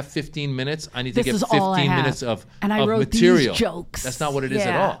like, oh, I have 15 minutes. I need to get 15 minutes of material. These jokes. That's not what it is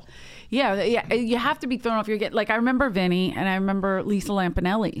at all. Yeah. You have to be thrown off your game. Like I remember Vinny and I remember Lisa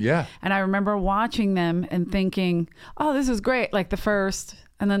Lampanelli. Yeah. And I remember watching them and thinking, oh, this is great. Like the first,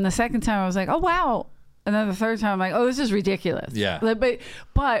 and then the second time I was like, oh wow. And then the third time I'm like, oh, this is ridiculous. Yeah. But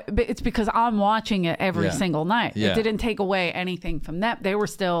it's because I'm watching it every single night. Yeah. It didn't take away anything from that. They were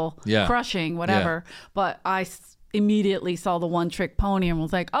still crushing, whatever. Yeah. But I immediately saw the one trick pony and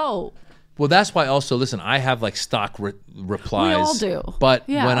was like, oh. Well, that's why also, listen, I have like stock replies. We all do. But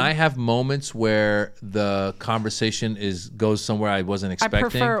when I have moments where the conversation goes somewhere I wasn't expecting. I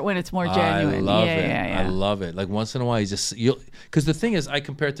prefer it when it's more genuine. I love it. Yeah. I love it. Like once in a while, because the thing is, I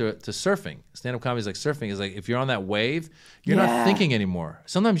compare it to surfing. Stand-up comedy is like surfing. Is like if you're on that wave, you're not thinking anymore.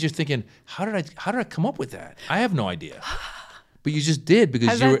 Sometimes you're thinking, how did I come up with that? I have no idea. But you just did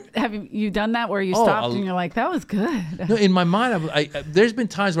because have you done that where you stopped and you're like, that was good? No, in my mind, there's been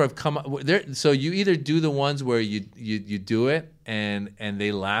times where I've come up there. So you either do the ones where you do it and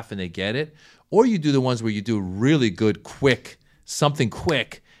they laugh and they get it, or you do the ones where you do really good, something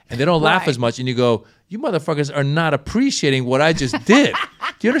quick, and they don't laugh as much, and you go, you motherfuckers are not appreciating what I just did.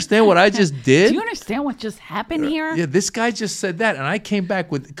 Do you understand what I just did? Do you understand what just happened here? Yeah, this guy just said that, and I came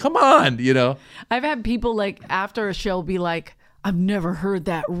back with, come on, I've had people like after a show be like, I've never heard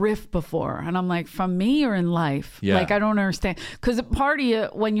that riff before. And I'm like, from me or in life? Yeah. Like, I don't understand. Because a part of you,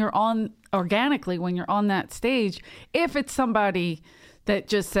 when you're on organically, when you're on that stage, if it's somebody that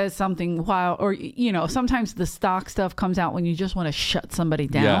just says something wild, or, you know, sometimes the stock stuff comes out when you just want to shut somebody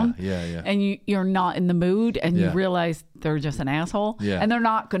down. Yeah. And you're not in the mood, and you realize they're just an asshole. Yeah. And they're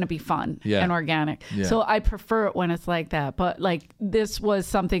not going to be fun and organic. Yeah. So I prefer it when it's like that. But like, this was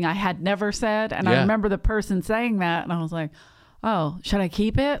something I had never said. And I remember the person saying that, and I was like, oh, should I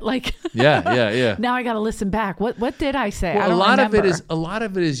keep it? Like, yeah. Now I got to listen back. What did I say? Well, I don't remember. a lot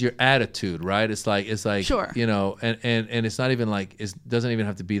of it is your attitude, right? It's like, sure. You know, and it's not even like, it doesn't even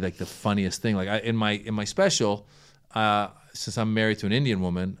have to be like the funniest thing. Like in my special, since I'm married to an Indian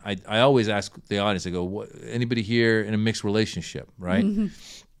woman, I always ask the audience, I go, anybody here in a mixed relationship, right?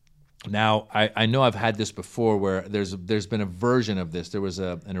 Mm-hmm. Now, I know I've had this before where there's been a version of this. There was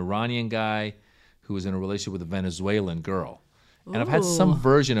an Iranian guy who was in a relationship with a Venezuelan girl. And I've had some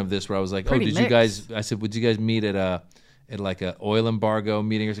version of this where I was like, Pretty did mixed. you guys, I said, would you guys meet at like a oil embargo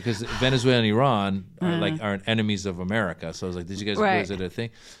meeting or something? Because Venezuela and Iran are enemies of America. So I was like, did you guys visit a thing?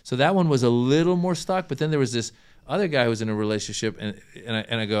 So that one was a little more stuck, but then there was this other guy who was in a relationship, and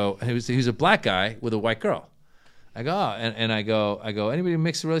I go, he was a black guy with a white girl. I go, and I go, anybody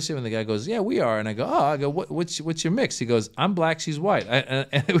mix a relationship? And the guy goes, yeah, we are. And I go, what's your mix? He goes, I'm black, she's white. And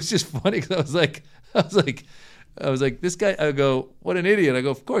it was just funny because I was like, this guy, I go, what an idiot. I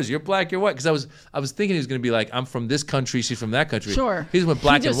go, of course, you're black, you're white. Because I was thinking he was going to be like, I'm from this country, she's from that country. Sure. He just went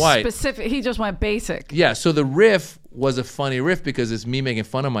black and white. He just went basic. Yeah, so the riff was a funny riff because it's me making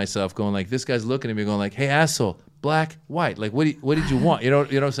fun of myself, going like, this guy's looking at me going like, hey, asshole, black, white. Like, what did you want? You know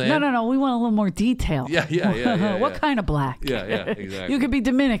what I'm saying? No. We want a little more detail. Yeah. What kind of black? Yeah, exactly. You could be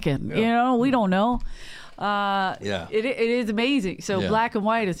Dominican. Yeah. You know, we don't know. It is amazing. So black and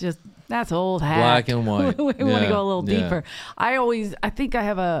white is just, that's old hat. Black and white. We want to go a little deeper. I think I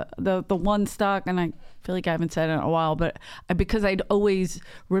have the one stock, and I feel like I haven't said it in a while, but because I'd always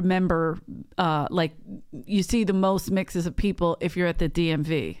remember, like, you see the most mixes of people if you're at the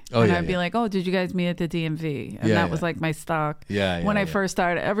DMV. I'd be like, oh, did you guys meet at the DMV? And that was like my stock. When I first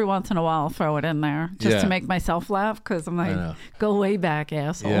started, every once in a while I'll throw it in there just to make myself laugh, because I'm like, go way back,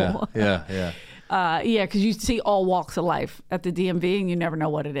 asshole. Yeah. Because you see all walks of life at the DMV, and you never know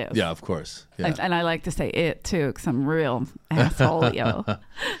what it is. Yeah, of course. Yeah. And I like to say it too, because I'm real asshole, yo.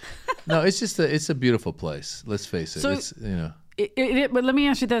 No, it's a beautiful place. Let's face it. So, it's, you know. But let me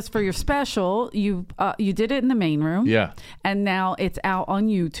ask you this: for your special, you did it in the main room, and now it's out on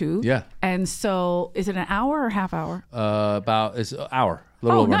YouTube, And so, is it an hour or half hour? It's an hour. A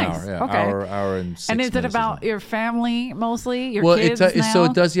little over nice. an hour, Okay. hour and 6 minutes. And is it about your family mostly, your kids now? So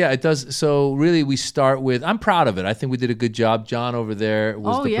it does, it does. So really we start with, I'm proud of it. I think we did a good job. John over there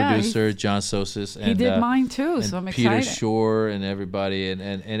was the producer, John Sosis. And, he did mine too, so I'm excited. Peter Shore and everybody, and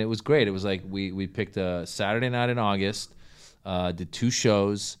it was great. It was like we picked a Saturday night in August, did 2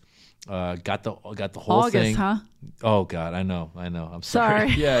 shows, got the whole August, thing. Huh? Oh God, I know. I'm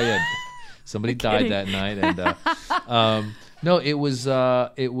sorry. Yeah. Somebody died that night, and no, it was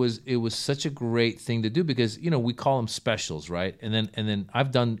such a great thing to do because, you know, we call them specials, right? And then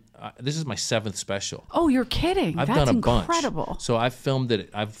I've done this is my 7th special. Oh, you're kidding! That's done a incredible. Bunch. So I've filmed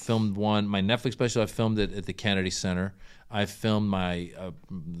it. I've filmed one, my Netflix special. I filmed it at the Kennedy Center. I filmed my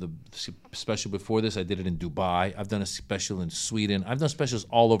the special before this. I did it in Dubai. I've done a special in Sweden. I've done specials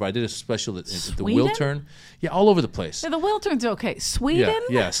all over. I did a special at the Wiltern. Yeah, all over the place. Yeah, the Wiltern's okay. Sweden?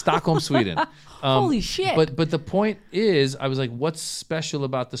 Yeah, Stockholm, Sweden. Holy shit. But the point is, I was like, what's special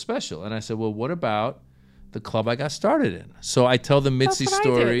about the special? And I said, well, what about the club I got started in? So I tell the Mitzi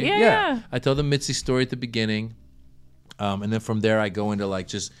story. I tell the Mitzi story at the beginning. And then from there I go into like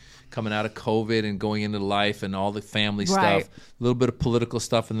just coming out of COVID and going into life and all the family stuff, a little bit of political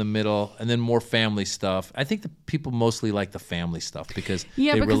stuff in the middle, and then more family stuff. I think the people mostly like the family stuff because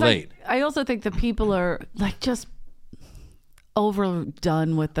they relate. I also think the people are like just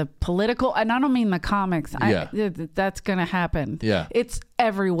overdone with the political, and I don't mean the comics. That's going to happen. Yeah. It's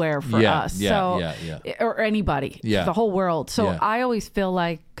everywhere for us. Or anybody. Yeah. The whole world. So I always feel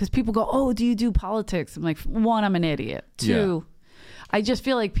like, because people go, oh, do you do politics? I'm like, 1, I'm an idiot. 2, I just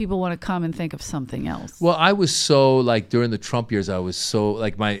feel like people want to come and think of something else. Well, I was so like during the Trump years, I was so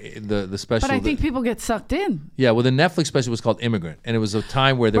like the special. But I think people get sucked in. Yeah, well, the Netflix special was called Immigrant, and it was a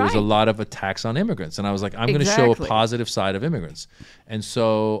time where there was a lot of attacks on immigrants, and I was like, I'm going to show a positive side of immigrants, and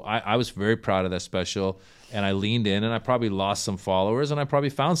so I was very proud of that special, and I leaned in, and I probably lost some followers, and I probably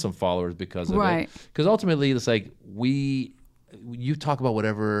found some followers because of it. Because ultimately, it's like you talk about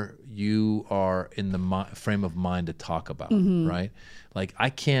whatever you are in the frame of mind to talk about, right? Like I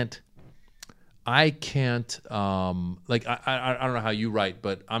can't I can't, like, I don't know how you write,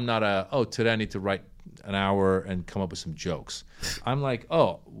 but I'm not today I need to write an hour and come up with some jokes. I'm like,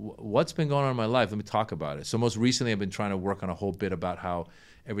 what's been going on in my life? Let me talk about it. So most recently I've been trying to work on a whole bit about how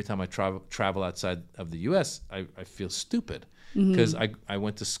every time I travel outside of the U.S., I feel stupid because I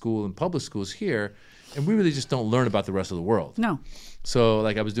went to school in public schools here, and we really just don't learn about the rest of the world. No. So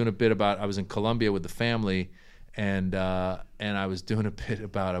like I was doing a bit about, I was in Colombia with the family, and I was doing a bit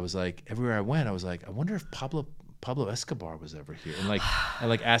about, I was like, everywhere I went, I was like, I wonder if Pablo Escobar was ever here, and like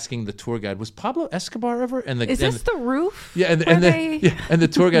asking the tour guide, was Pablo Escobar ever? And is this the roof? Yeah, and the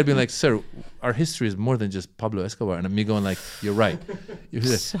tour guide being like, sir, our history is more than just Pablo Escobar, and me going like, you're right.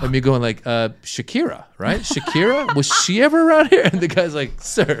 And me going like, Shakira, right? Shakira, was she ever around here? And the guy's like,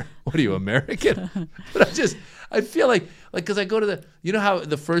 sir, what are you, American? But I feel like because I go to you know how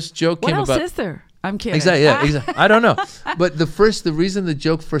the first joke came about. What else is there? I'm kidding. Exactly. Yeah. Exactly. I don't know, but the reason the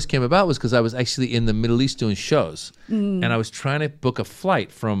joke first came about was because I was actually in the Middle East doing shows, and I was trying to book a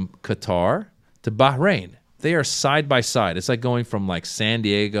flight from Qatar to Bahrain. They are side by side. It's like going from like San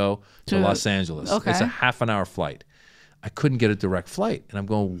Diego to Los Angeles. Okay. It's a half an hour flight. I couldn't get a direct flight, and I'm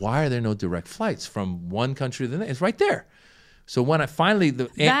going, why are there no direct flights from one country to the next? It's right there. So when I finally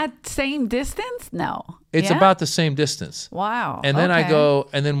that same distance, no, it's about the same distance. Wow. And then I go,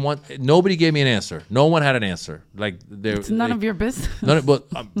 and then nobody gave me an answer. No one had an answer. Like it's none of your business. But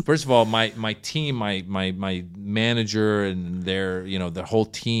first of all, my team, my manager, and the whole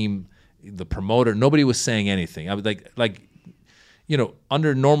team, the promoter, nobody was saying anything. I was like.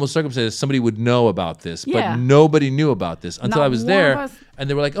 Under normal circumstances, somebody would know about this, but nobody knew about this until I was there. And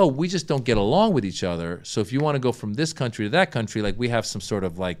they were like, we just don't get along with each other. So if you want to go from this country to that country, like we have some sort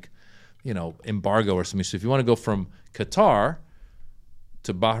of embargo or something. So if you want to go from Qatar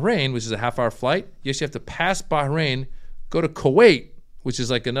to Bahrain, which is a half-hour flight, you actually have to pass Bahrain, go to Kuwait, which is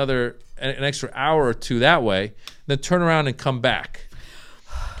like an extra hour or two that way, then turn around and come back.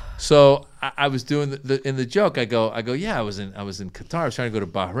 So I was doing in the joke. I go. Yeah, I was in Qatar. I was trying to go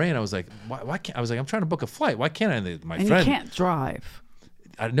to Bahrain. I was like, why can't? I was like, I'm trying to book a flight. Why can't I? And my friend, you can't drive.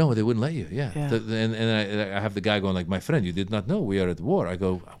 I know they wouldn't let you. Yeah. And I have the guy going like, my friend, you did not know we are at war. I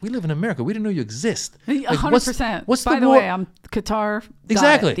go, we live in America. We didn't know you exist. 100%. What's By the way, I'm Qatar.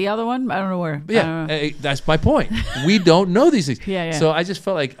 Exactly. The other one, I don't know where. Yeah, that's my point. We don't know these things. Yeah. So I just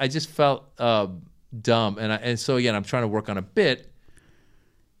felt dumb, and so again, I'm trying to work on a bit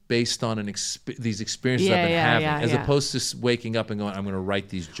based on these experiences I've been having, as opposed to waking up and going, I'm going to write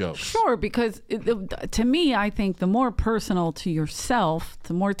these jokes. Sure, because to me, I think the more personal to yourself,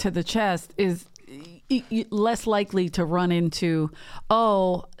 the more to the chest, is less likely to run into,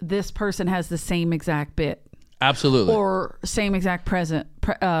 this person has the same exact bit. Absolutely. Or same exact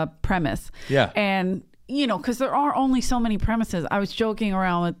premise. Yeah. And because there are only so many premises. I was joking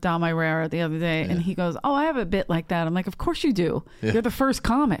around with Dom Irera the other day, and he goes, I have a bit like that. I'm like, of course you do. Yeah. You're the first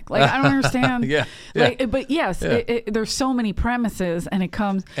comic. Like, I don't understand. But yes, there's so many premises, and it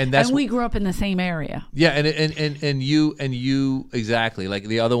comes, and we grew up in the same area. Yeah, and you exactly. Like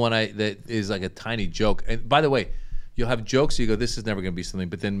the other one that is like a tiny joke. And by the way, you'll have jokes, you go, this is never going to be something,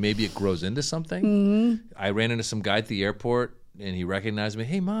 but then maybe it grows into something. Mm-hmm. I ran into some guy at the airport, and he recognized me.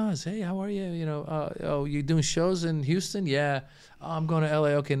 Hey, Maz. Hey, how are you? You doing shows in Houston? Yeah. I'm going to LA.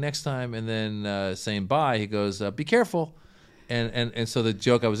 Okay, next time. And then saying bye, he goes, be careful. And so the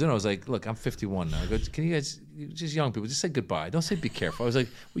joke I was in, I was like, look, I'm 51 now. I go, can you guys, just young people, just say goodbye. Don't say be careful. I was like,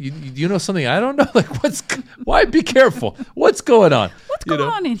 well, you know something I don't know? Like, why be careful? What's going on? What's going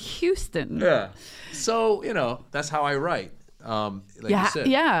on in Houston? Yeah. So, that's how I write. You said.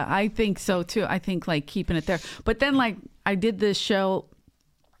 Yeah, I think so too. I think like keeping it there. But then like I did this show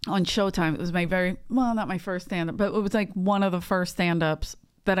on Showtime. It was not my first stand-up, but it was like one of the first stand-ups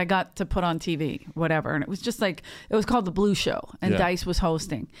that I got to put on TV, whatever. And it was just like, it was called The Blue Show, and Dice was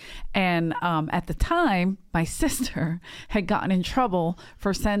hosting. And at the time, my sister had gotten in trouble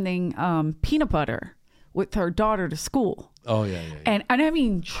for sending peanut butter with her daughter to school. Oh, yeah. And I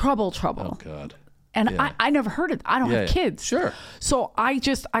mean trouble. Oh, God. And I never heard it. I don't have kids. Sure. So I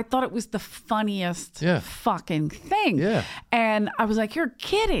thought it was the funniest fucking thing. Yeah. And I was like, you're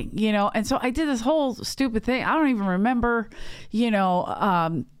kidding, And so I did this whole stupid thing. I don't even remember,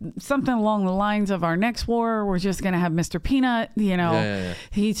 something along the lines of our next war, we're just going to have Mr. Peanut,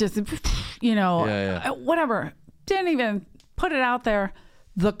 He's just, whatever. Didn't even put it out there.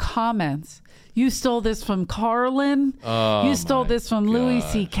 The comments. You stole this from Carlin. You stole this from Louis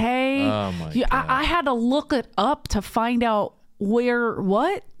C.K. Oh my God. I had to look it up to find out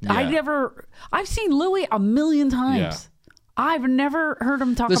what. Yeah. I've seen Louis a million times. Yeah. I've never heard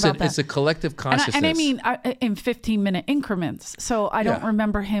him talk about that. It's a collective consciousness. And I mean, in 15-minute increments. So I don't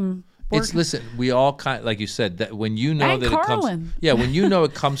remember him Listen, we all like you said, that when you know and that Carlin. it comes, when you know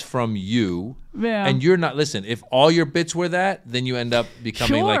it comes from you, and you're not, listen, if all your bits were that, then you end up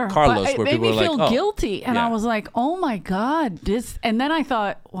becoming like Carlos, where people are like, it made me feel guilty. And I was like, oh my God, and then I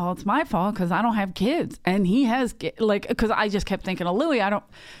thought, well, it's my fault because I don't have kids. And he has, because I just kept thinking of Louis.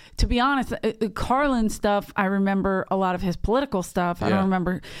 To be honest, Carlin stuff, I remember a lot of his political stuff. I don't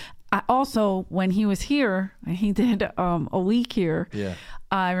remember. I also, when he was here, he did a week here. Yeah.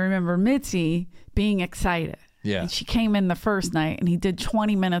 I remember Mitzi being excited. Yeah. And she came in the first night and he did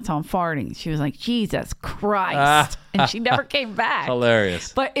 20 minutes on farting. She was like, Jesus Christ. And she never came back.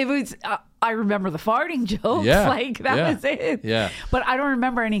 Hilarious. But it was, I remember the farting jokes. Yeah. Like, that was it. Yeah. But I don't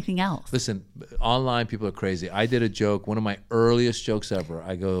remember anything else. Listen, online people are crazy. I did a joke, one of my earliest jokes ever.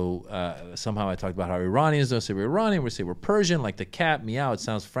 I go, somehow I talked about how Iranians don't say we're Iranian. We say we're Persian, like the cat, meow. It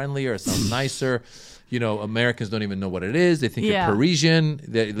sounds friendlier. It sounds nicer. Americans don't even know what it is. They think you're Parisian.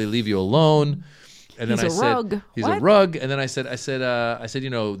 They leave you alone. And then he's a rug. He's a rug. And then I said,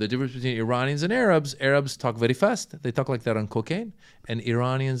 the difference between Iranians and Arabs talk very fast. They talk like they're on cocaine. And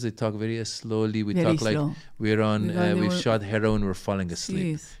Iranians, they talk very slowly. We talk slow. Like we've shot heroin, we're falling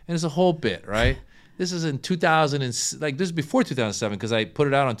asleep. Jeez. And it's a whole bit, right? This is in 2000, this is before 2007, because I put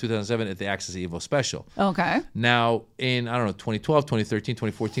it out on 2007 at the Axis of Evil special. Okay. Now, in, 2012, 2013,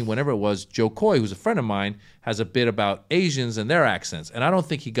 2014, whenever it was, Joe Coy, who's a friend of mine, has a bit about Asians and their accents. And I don't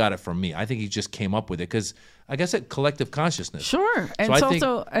think he got it from me. I think he just came up with it because, like I said, collective consciousness. Sure. And so it's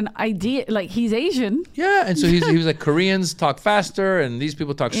also an idea, like he's Asian. Yeah. And so he was like, Koreans talk faster and these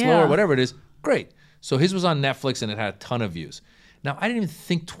people talk slower, whatever it is. Great. So his was on Netflix and it had a ton of views. Now, I didn't even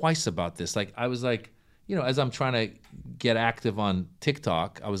think twice about this. Like, I was like, as I'm trying to get active on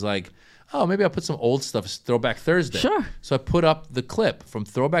TikTok, I was like, oh, maybe I'll put some old stuff, Throwback Thursday. Sure. So I put up the clip from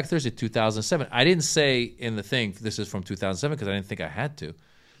Throwback Thursday 2007. I didn't say in the thing, this is from 2007, because I didn't think I had to.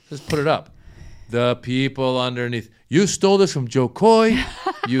 Just put it up. The people underneath, you stole this from Joe Coy,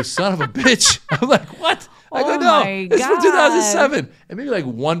 you son of a bitch. I'm like, what? I go, no, it's from 2007. And maybe like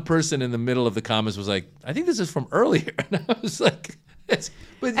one person in the middle of the comments was like, I think this is from earlier. And I was like,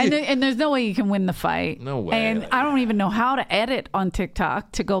 and there's no way you can win the fight. No way. And I don't even know how to edit on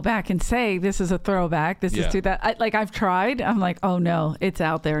TikTok to go back and say, this is a throwback. This is 2000. I've tried. I'm like, oh no, it's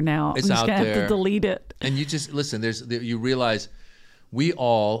out there now. I'm just going to have to delete it. And you just, listen, you realize we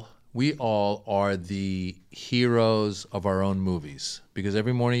all are the heroes of our own movies, because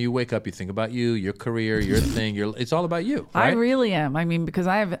every morning you wake up, you think about you, your career, your thing. It's all about you. Right? I really am. I mean, because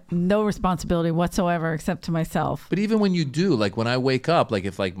I have no responsibility whatsoever except to myself. But even when you do, like when I wake up, like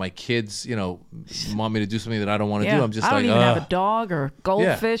if like my kids, want me to do something that I don't want to do, I'm just I don't even have a dog or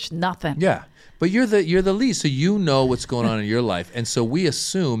goldfish, nothing. Yeah. But you're the lead, so you know what's going on in your life, and so we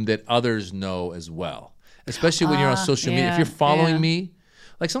assume that others know as well, especially when you're on social media. If you're following me.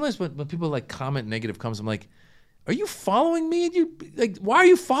 Like sometimes when people like comment negative comments, I'm like, are you following me? And you like, why are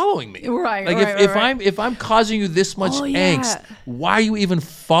you following me? Right. Like if I'm causing you this much angst, why are you even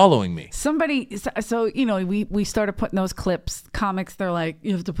following me? Somebody, so we started putting those clips. Comics, they're like,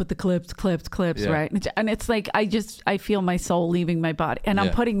 you have to put the clips, right? And it's like I feel my soul leaving my body, and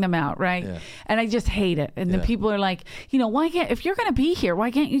I'm putting them out, right? Yeah. And I just hate it. And then people are like, why can't, if you're gonna be here, why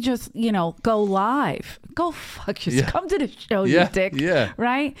can't you just go live? Go fuck yourself. Come to the show, you dick. Yeah.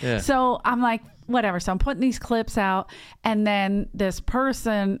 Right. Yeah. So I'm like, whatever. So I'm putting these clips out, and then this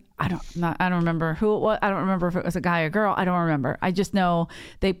person, I don't remember who it was. I don't remember if it was a guy or girl. I don't remember. I just know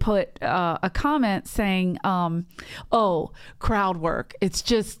they put a comment saying, "Oh, crowd work. It's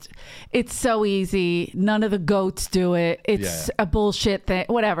so easy. None of the goats do it. It's a bullshit thing.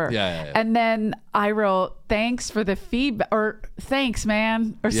 Whatever." Yeah. And then I wrote, "Thanks for the feedback," or "Thanks,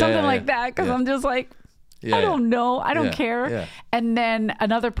 man," or something like that, because I'm just like, I don't know. I don't care. Yeah. And then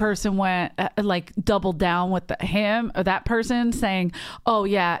another person went doubled down with him or that person saying, oh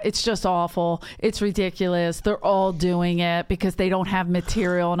yeah, it's just awful. It's ridiculous. They're all doing it because they don't have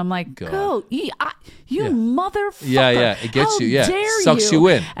material. And I'm like, go, you motherfucker. Yeah. It gets you. Yeah. Dare sucks you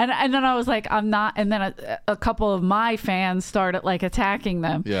in. And then I was like, I'm not. And then a couple of my fans started attacking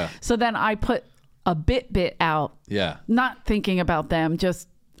them. Yeah. So then I put a bit out. Yeah. Not thinking about them, just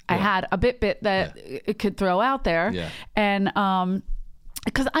I had a bit that it could throw out there, and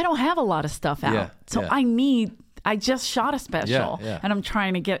because I don't have a lot of stuff out, so I just shot a special, and I'm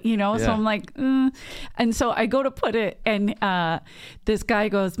trying to get, so I'm like, and so I go to put it, and this guy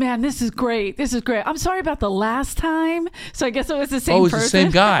goes, man, this is great. I'm sorry about the last time. So I guess it was the same person. Oh, it was the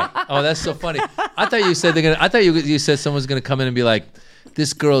same guy. Oh, that's so funny. I thought you said you said someone's gonna come in and be like,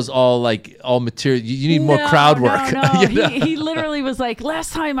 this girl's all material. You need more crowd work. No. He literally was like,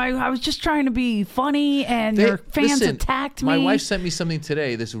 last time I was just trying to be funny and your fans attacked me. My wife sent me something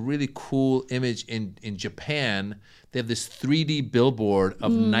today, this really cool image in Japan. They have this 3D billboard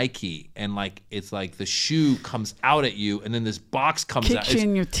of Nike, and it's like the shoe comes out at you, and then this box comes out. Kicks you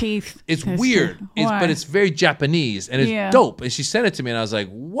in your teeth. It's weird, but it's very Japanese, and it's dope. And she sent it to me, and I was like,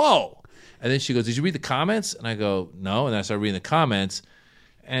 whoa. And then she goes, did you read the comments? And I go, no. And I started reading the comments,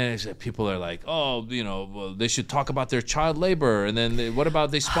 and people are like, oh, well, they should talk about their child labor. And then what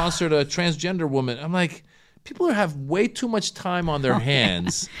about they sponsored a transgender woman? I'm like, people have way too much time on their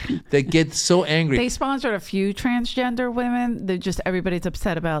hands. They get so angry. They sponsored a few transgender women. Everybody's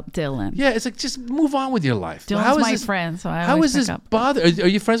upset about Dylan. Yeah, it's like, just move on with your life. Dylan's my friend, so I how is this bother? Are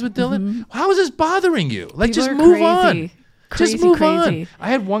you friends with Dylan? Mm-hmm. How is this bothering you? Like, just move on. Crazy, just move crazy. on. I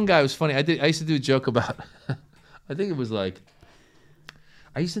had one guy. It was funny. I used to do a joke about. I think it was like.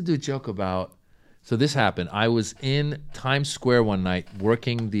 I used to do a joke about. So this happened. I was in Times Square one night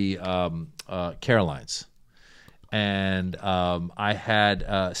working the Carolines. And I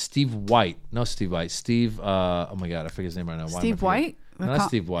had Steve White. No, Steve White. Steve, oh my God, I forget his name right now. Steve White? No, not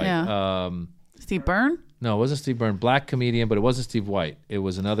Steve White. Yeah. Steve Byrne? No, it wasn't Steve Byrne. Black comedian, but it wasn't Steve White. It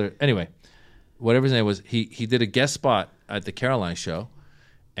was another. Anyway, whatever his name was, he did a guest spot at the Caroline show,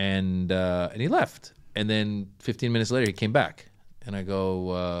 and he left. And then 15 minutes later, he came back. And I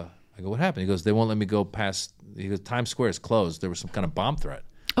go, what happened? He goes, they won't let me go past. He goes, Times Square is closed. There was some kind of bomb threat.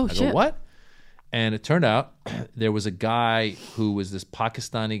 Oh, I shit. go, what? And it turned out there was a guy who was this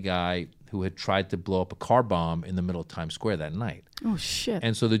Pakistani guy who had tried to blow up a car bomb in the middle of Times Square that night. Oh, shit.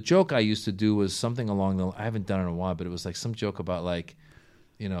 And so the joke I used to do was something along the, I haven't done it in a while, but it was like some joke about I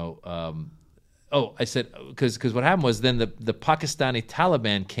said, because what happened was then the Pakistani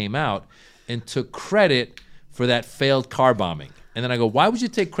Taliban came out and took credit for that failed car bombing. And then I go, why would you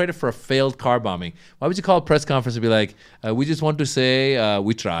take credit for a failed car bombing? Why would you call a press conference and be like, we just want to say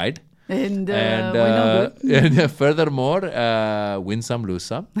we tried. And furthermore, win some, lose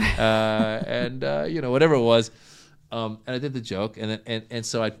some, whatever it was, and I did the joke, and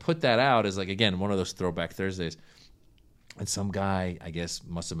so I put that out as again one of those throwback Thursdays, and some guy I guess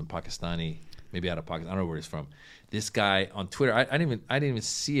must have been Pakistani, maybe out of Pakistan, I don't know where he's from. This guy on Twitter, I didn't even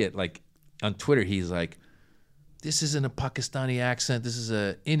see it. On Twitter, he's like, this isn't a Pakistani accent, this is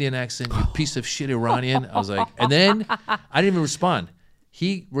a Indian accent, you piece of shit Iranian. I was like, and then I didn't even respond.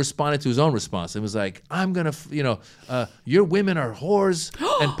 He responded to his own response and was like, I'm going to, your women are whores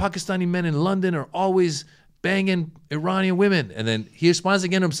and Pakistani men in London are always banging Iranian women. And then he responds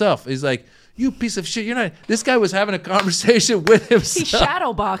again to himself. He's like, you piece of shit. You're not. This guy was having a conversation with himself. He's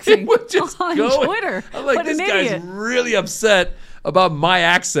shadowboxing on Twitter. I'm like, this guy's really upset about my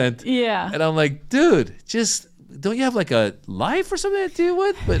accent. Yeah. And I'm like, dude, don't you have a life or something to deal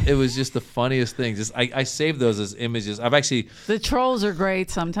with? But it was just the funniest thing. I saved those as images. I've actually the trolls are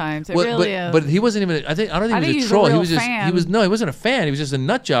great sometimes. It really is. But he wasn't even. I don't think he was a troll. He was just. Fan. He wasn't a fan. He was just a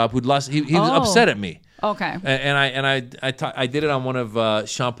nut job who'd lost. He was upset at me. Okay. And I did it on one of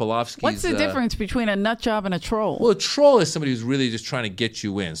Sean Polovsky's. What's the difference between a nut job and a troll? Well, a troll is somebody who's really just trying to get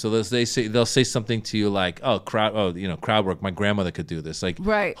you in. So they'll say something to you like, crowd work. My grandmother could do this.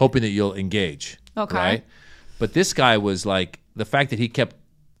 Right. Hoping that you'll engage. Okay. Right. But this guy was the fact that he kept,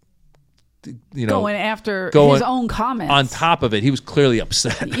 going after his own comments. On top of it, he was clearly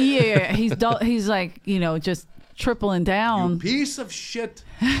upset. Yeah, he's just tripling down. You piece of shit.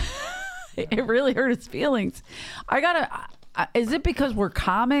 It really hurt his feelings. Is it because we're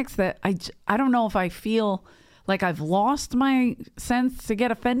comics that I don't know if I feel like I've lost my sense to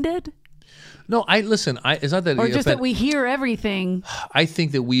get offended? No, it's not that. Or just that we hear everything. I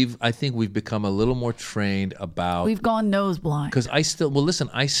think we've become a little more trained about. We've gone nose blind. Because I still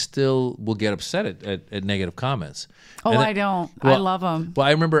will get upset at negative comments. Oh, I don't. I love them. Well,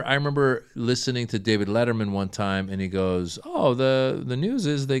 I remember listening to David Letterman one time, and he goes, "Oh, the news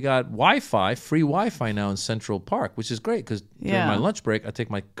is they got free Wi-Fi now in Central Park, which is great because during my lunch break, I take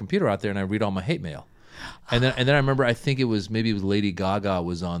my computer out there and I read all my hate mail." And then I remember, I think it was Lady Gaga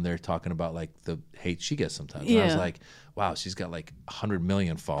was on there talking about the hate she gets sometimes. And I was like, wow, she's got 100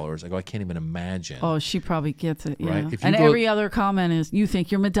 million followers. I go, I can't even imagine. Oh, she probably gets it. Yeah. Right? And every other comment is, you think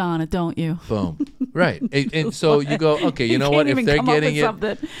you're Madonna, don't you? Boom. Right. And so you go, okay, you know what? If they're getting it.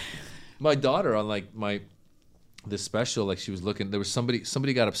 Something. My daughter on this special, she was looking, there was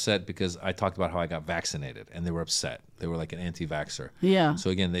somebody got upset because I talked about how I got vaccinated, and they were upset. They were an anti-vaxxer. Yeah.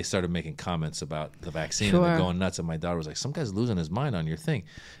 So again, they started making comments about the vaccine, Sure. and they're going nuts. And my daughter was like, some guy's losing his mind on your thing.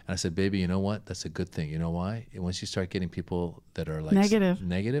 And I said, baby, you know what? That's a good thing. You know why? Once you start getting people that are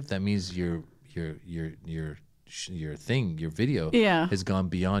negative, that means you're video has gone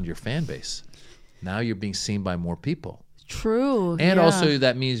beyond your fan base. Now you're being seen by more people. True. And also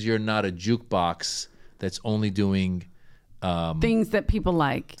that means you're not a jukebox that's only doing things that people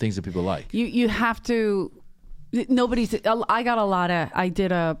like. You have to. I got a lot of. I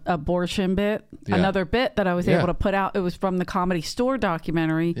did a abortion bit, another bit that I was able to put out. It was from the Comedy Store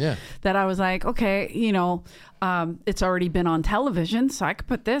documentary. Yeah. That I was like, okay, it's already been on television, so I could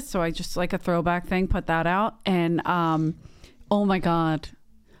put this. So I just like a throwback thing, put that out, and oh my God.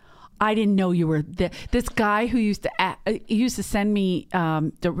 I didn't know you were there. This guy who used to send me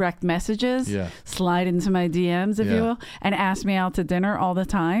direct messages, slide into my DMs, if you will, and ask me out to dinner all the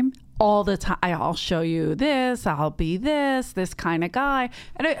time. I'll show you this. I'll be this kind of guy.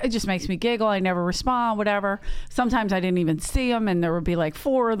 And it just makes me giggle. I never respond, whatever. Sometimes I didn't even see them, and there would be like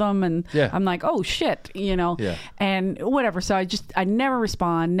 4 of them. And I'm like, oh, shit, and whatever. So I never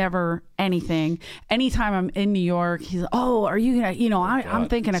respond, never anything. Anytime I'm in New York, he's like, oh, are you going to, I'm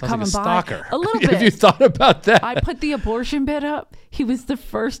thinking of coming by. A little bit. Have you thought about that? I put the abortion bit up. He was the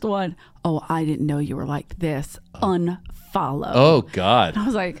first one. Oh, I didn't know you were like this. Unfollow. Oh, God. And I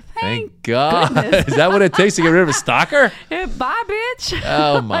was like, thank God. Is that what it takes to get rid of a stalker? Yeah, bye, bitch.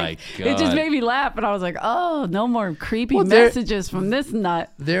 Oh, my God. It just made me laugh. And I was like, oh, no more creepy messages from this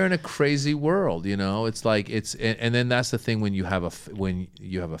nut. They're in a crazy world, It's like, and then that's the thing when you have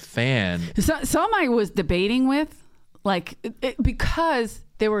a fan. Some I was debating with, like, because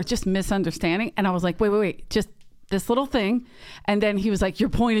they were just misunderstanding. And I was like, wait, just this little thing. And then he was like, your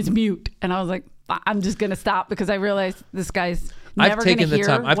point is mute. And I was like, I'm just going to stop because I realized this guy's never going to hear what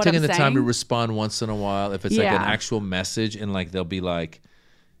I'm saying. I've taken the time to respond once in a while if it's like an actual message, and like they'll be like,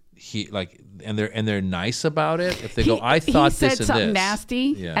 and they're nice about it. If they go, I thought this and this. He said something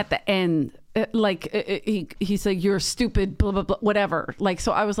nasty at the end. He said, you're stupid, blah, blah, blah, whatever. Like,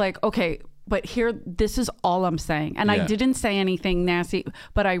 so I was like, okay, but this is all I'm saying. And I didn't say anything nasty,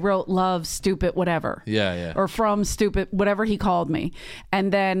 but I wrote love, stupid, whatever. Yeah. Or from stupid, whatever he called me.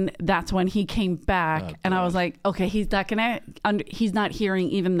 And then that's when he came back and I was like, okay, he's not hearing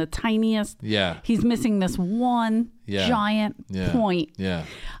even the tiniest. Yeah. He's missing this one giant point. Yeah.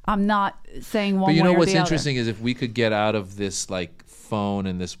 I'm not saying one way or the other. But what's interesting is if we could get out of this like phone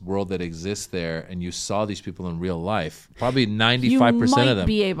and this world that exists there, and you saw these people in real life, probably 95% of them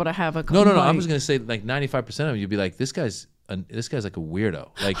be able to have a no. I'm just gonna say like 95% of them, you'd be like, this guy's like a weirdo.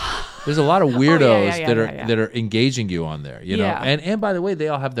 Like, there's a lot of weirdos that are engaging you on there, And by the way, they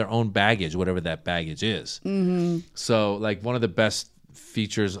all have their own baggage, whatever that baggage is. Mm-hmm. So like one of the best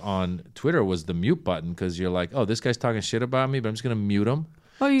features on Twitter was the mute button, because you're like, oh, this guy's talking shit about me, but I'm just gonna mute him.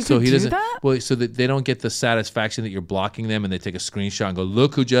 Oh, you can do that? Well, so that they don't get the satisfaction that you're blocking them, and they take a screenshot and go,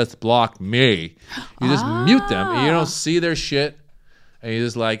 look who just blocked me. You just mute them, and you don't see their shit. And you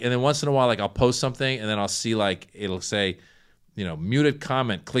just like, and then once in a while, like I'll post something, and then I'll see like, it'll say, muted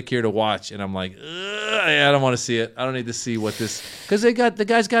comment, click here to watch. And I'm like, I don't want to see it. I don't need to see what this, because the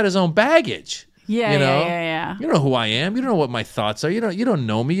guy's got his own baggage. Yeah. You know who I am. You don't know what my thoughts are. You don't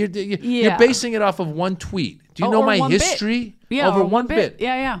know me. You're basing it off of one tweet. Do you know my history? Yeah, over one bit.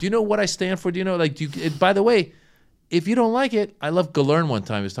 Yeah. Do you know what I stand for? Do you know, like, by the way, if you don't like it, I love Galern one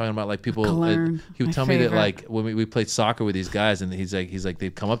time. He was talking about like people. He would tell me that like when we played soccer with these guys, and he's like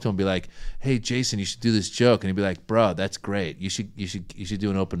they'd come up to him and be like, "Hey, Jason, you should do this joke," and he'd be like, "Bro, that's great. You should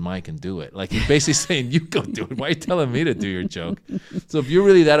do an open mic and do it." Like, he's basically saying, "You go do it. Why are you telling me to do your joke?" So if you're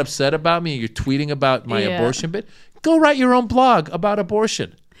really that upset about me and you're tweeting about my abortion bit, go write your own blog about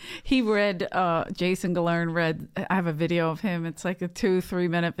abortion. He read, Jason Galern read, I have a video of him. It's like a 2-3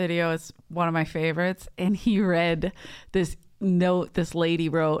 minute video. It's one of my favorites. And he read this note this lady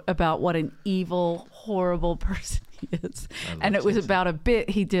wrote about what an evil, horrible person he is. And it was about a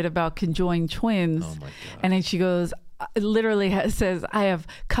bit he did about conjoined twins. Oh my God. And then she goes, it literally says, I have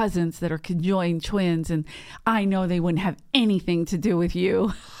cousins that are conjoined twins, and I know they wouldn't have anything to do with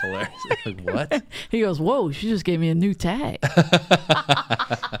you. Hilarious. Like, what? He goes, whoa, she just gave me a new tag.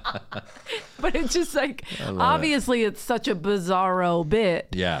 But it's just like, obviously it's such a bizarro bit.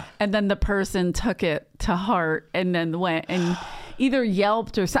 Yeah. And then the person took it to heart and then went and either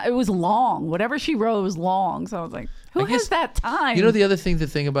yelped or it was long. Whatever she wrote was long. So I was like, who has that time? The other thing to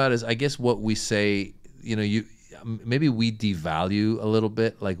think about is, I guess what we say, maybe we devalue a little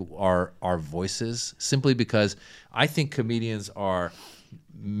bit like our voices, simply because I think comedians are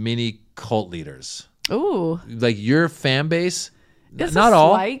mini cult leaders. Ooh. Like your fan base, it's not a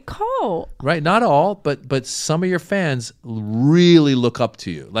all. Slight cult. Right, not all, but some of your fans really look up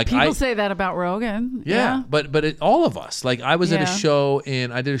to you. Like people say that about Rogan. Yeah. But all of us. Like I was at a show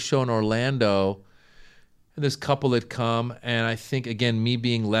I did a show in Orlando, And this couple had come, and I think, again, me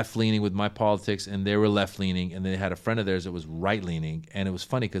being left-leaning with my politics, and they were left-leaning, and they had a friend of theirs that was right-leaning, and it was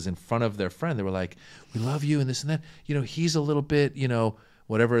funny because in front of their friend, they were like, we love you and this and that. He's a little bit,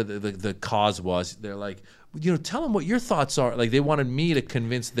 whatever the cause was. They're like, tell him what your thoughts are. Like, they wanted me to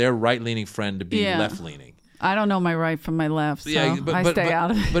convince their right-leaning friend to be left-leaning. I don't know my right from my left, so I stay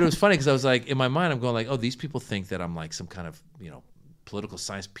out of it. But it was funny because I was like, in my mind, I'm going like, oh, these people think that I'm like some kind of, political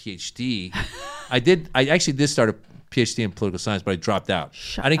science PhD. I actually did start a PhD in political science, but I dropped out.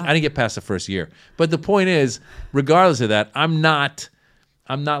 I didn't get past the first year. But the point is, regardless of that, I'm not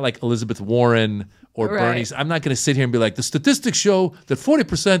like Elizabeth Warren or Bernie. I'm not going to sit here and be like, the statistics show that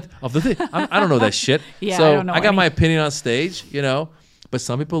 40% of the thing. I don't know that shit. So I got my opinion on stage, But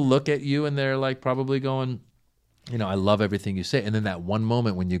some people look at you and they're like probably going, I love everything you say. And then that one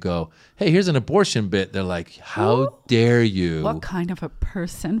moment when you go, hey, here's an abortion bit, they're like, how dare you? What kind of a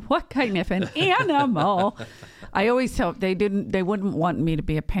person? What kind of an animal? I always tell they wouldn't want me to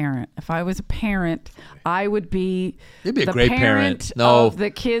be a parent. If I was a parent, I would be You'd be the a great parent. No. Of the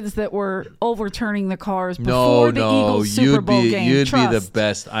kids that were overturning the cars before the Eagles Super Bowl game. You'd be the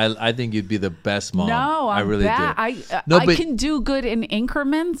best. I think you'd be the best mom. No, I really do. I can do good in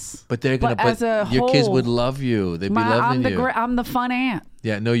increments. But they're gonna. But your kids would love you. They'd be loving you. I'm the fun aunt.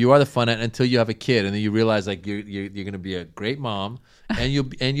 Yeah, no, you are the fun aunt until you have a kid, and then you realize like you're going to be a great mom, and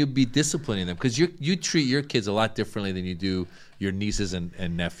you'll be disciplining them because you treat your kids a lot differently than you do your nieces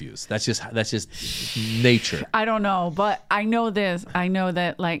and nephews. That's just nature. I don't know, but I know this. I know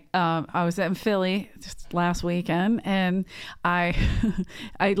that like I was in Philly just last weekend, and I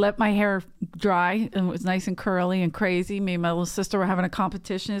let my hair dry, and it was nice and curly and crazy. Me and my little sister were having a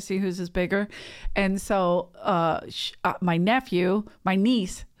competition to see whose is bigger, and so my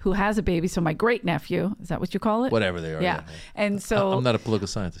niece, who has a baby, so my great nephew, is that what you call it? Whatever they are. Yeah. And so I'm not a political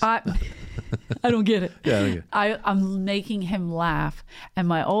scientist. I don't get it. Yeah, I don't get it. I'm making him laugh, and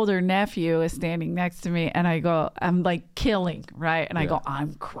my older nephew is standing next to me, and I'm like killing, right? And I go,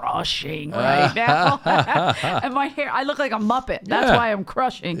 I'm crushing right now. And my hair, I look like a Muppet. That's why I'm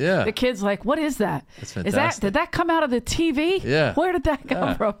crushing. Yeah. The kid's like, what is that? That's fantastic. Did that come out of the TV? Yeah. Where did that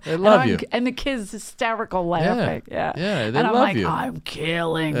come from? They love you. And the kid's hysterical laughing. Yeah. Yeah, they and I'm love like, you. I'm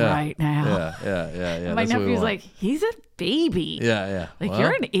killing right now. Yeah. And my nephew's like, he's a baby. Yeah. Like,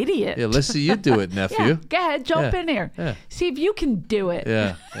 you're an idiot. Yeah, let's see you do it, nephew. Yeah, go ahead, jump in here. Yeah. See if you can do it.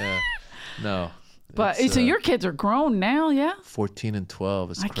 Yeah. No. But so your kids are grown now, yeah? 14 and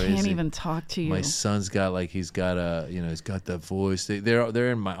 12. It's crazy. I can't even talk to you. My son's got he's got that voice.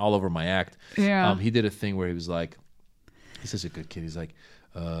 They're in all over my act. Yeah. He did a thing where he was like, he's such a good kid. He's like,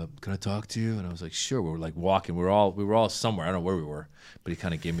 can I talk to you? And I was like, sure. We were like walking. We were all somewhere. I don't know where we were, but he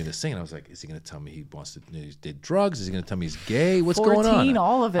kind of gave me this thing, and I was like, is he going to tell me he did drugs? Is he going to tell me he's gay? What's going on? 14,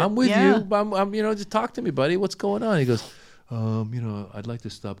 all of it. I'm with you. I'm just talk to me, buddy. What's going on? He goes, I'd like to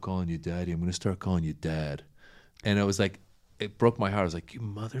stop calling you daddy. I'm going to start calling you dad. And it was like, it broke my heart. I was like, you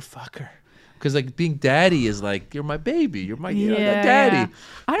motherfucker. Because like being daddy is like, you're my baby, you're my daddy.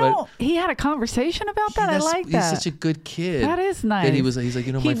 Yeah. He had a conversation about that. I like that. He's such a good kid. That is nice. And he's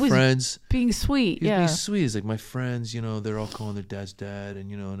like, my friends being sweet. He's being sweet. He's like, my friends, they're all calling their dad's dad,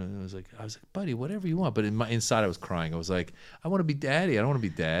 and and I was like, buddy, whatever you want. But inside I was crying. I was like, I want to be daddy. I don't want to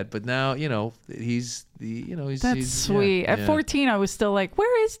be dad. But now, he's That's sweet. At 14, I was still like,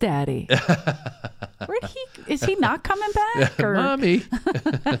 where is daddy? Is he not coming back? Or? Mommy.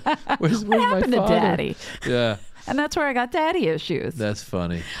 Where's what happened to daddy? Yeah. And that's where I got daddy issues. That's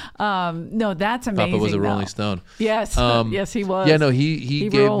funny. No, that's amazing. Papa was a Rolling Stone. Yes. Yes, he was. Yeah, no, he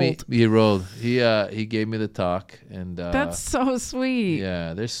gave rolled. He rolled. He gave me the talk, and that's so sweet.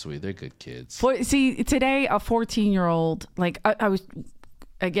 Yeah, they're sweet. They're good kids. See, today a 14-year-old, like I was,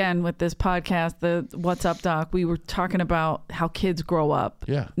 again with this podcast, the What's Up Doc, we were talking about how kids grow up.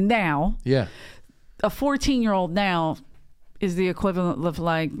 Yeah. Now. Yeah. A 14-year-old now is the equivalent of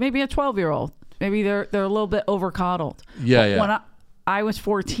like maybe a 12-year-old. Maybe they're a little bit overcoddled. Yeah, yeah. When I was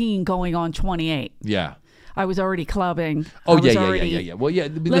 14 going on 28. Yeah. I was already clubbing. Oh, yeah. Well, yeah.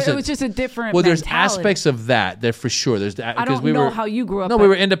 Listen, it was just a different there's mentality. Aspects of that for sure. I don't know how you grew up. No, we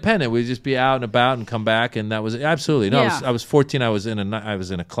were independent. We'd just be out and about and come back, and that was absolutely. No, yeah. I was 14. I was in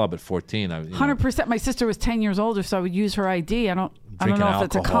a club at 14. 100%. My sister was 10 years older, so I would use her ID. I don't know if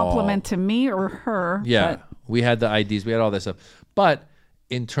it's a compliment to me or her. Yeah, we had the IDs. We had all that stuff. But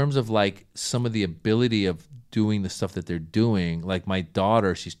in terms of like some of the ability of doing the stuff that they're doing, like my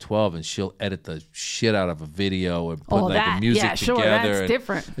daughter, she's 12 and she'll edit the shit out of a video and put the music together. Sure, that's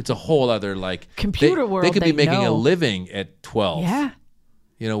different. It's a whole other like computer world. They could be making a living at 12. Yeah.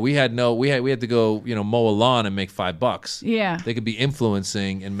 we had to go, mow a lawn and make $5. Yeah. They could be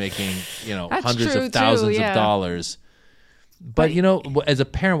influencing and making, That's hundreds true, of thousands too, of dollars. But as a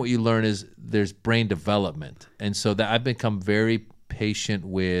parent, what you learn is there's brain development. And so that I've become very patient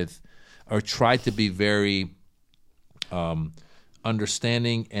with, or tried to be very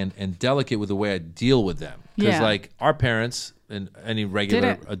understanding and delicate with the way I deal with them. Because like our parents and any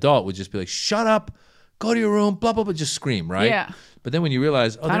regular adult would just be like, shut up, go to your room, blah, blah, blah, just scream, right? Yeah. But then when you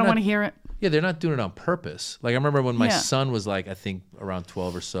realize, I don't want to hear it. Yeah, they're not doing it on purpose. Like I remember when my son was like, I think around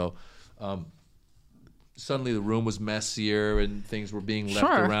 12 or so, suddenly the room was messier and things were being left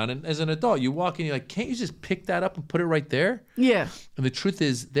around. And as an adult, you walk in, you're like, can't you just pick that up and put it right there? Yeah. And the truth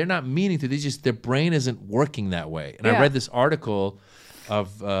is, they're not meaning to. Their brain isn't working that way. And I read this article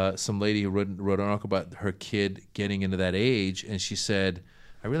of some lady who wrote an article about her kid getting into that age, and she said,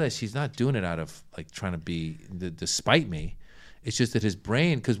 I realized he's not doing it out of like trying to be despite me. It's just that his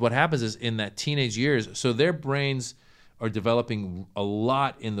brain, because what happens is in that teenage years, so their brains are developing a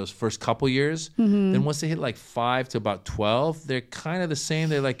lot in those first couple years. Mm-hmm. Then once they hit like 5 to about 12, they're kind of the same.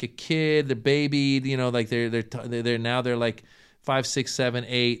 They're like a kid, they're baby, like they're now they're like 5, 6, 7,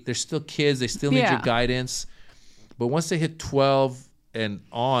 8. They're still kids. They still need your guidance. But once they hit 12 and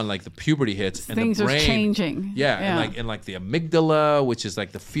on, like the puberty hits and things the brain are changing. Yeah, and like the amygdala, which is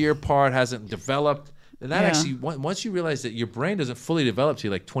like the fear part, hasn't developed. And that actually, once you realize that your brain doesn't fully develop to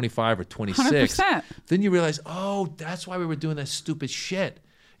like 25 or 26, 100%. Then you realize, oh, that's why we were doing that stupid shit.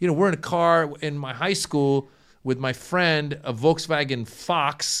 We're in a car in my high school with my friend, a Volkswagen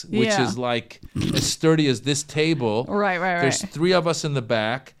Fox, which is like as sturdy as this table. Right. There's 3 of us in the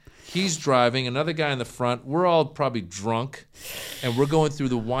back. He's driving, another guy in the front. We're all probably drunk, and we're going through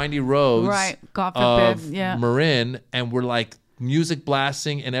the windy roads of Marin, and we're like music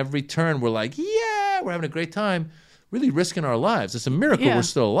blasting, and every turn we're like, we're having a great time, really risking our lives. It's a miracle we're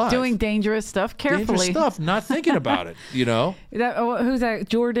still alive. Doing dangerous stuff carefully. Dangerous stuff, not thinking about it, Who's that?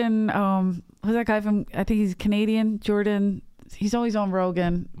 Jordan, who's that guy from, I think he's Canadian, Jordan. He's always on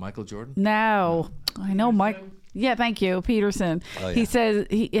Rogan. Michael Jordan? No. I know Mike. Yeah, thank you, Peterson. Oh, yeah. He says,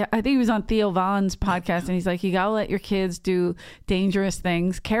 I think he was on Theo Vaughn's podcast, and he's like, you got to let your kids do dangerous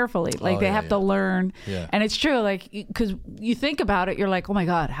things carefully. Like, they have to learn. Yeah. And it's true, like, because you think about it, you're like, oh my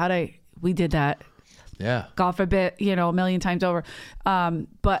God, we did that. Yeah. God forbid, a million times over.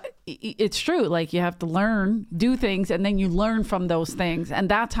 But it's true. Like, you have to learn, do things, and then you learn from those things. And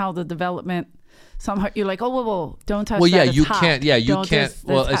that's how the development, somehow you're like, whoa, don't touch that. Well, yeah, it's you hot. can't. Yeah, you don't can't.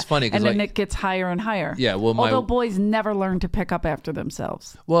 Well, it's funny. And then it gets higher and higher. Yeah, well, although boys never learn to pick up after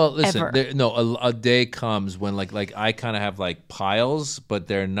themselves. Well, listen, a day comes when like I kind of have like piles, but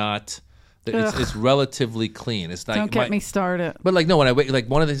they're not. It's relatively clean. It's like, don't get me started. But like, no, when I wake, like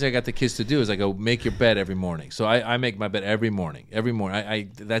one of the things I got the kids to do is I go make your bed every morning. So I make my bed every morning. And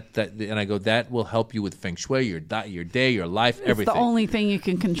I go, that will help you with feng shui, your day, your life, everything. It's the only thing you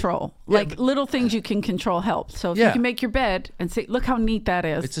can control. Like little things you can control help. So if you can make your bed and say, look how neat that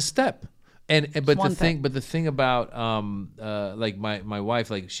is. It's a step. But the thing about like my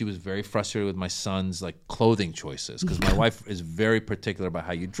wife, like she was very frustrated with my son's like clothing choices, because my wife is very particular about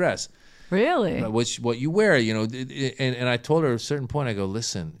how you dress. Really? What you wear, and I told her at a certain point, I go,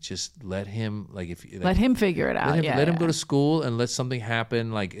 listen, just let him, like, let him figure it out. Let him go to school and let something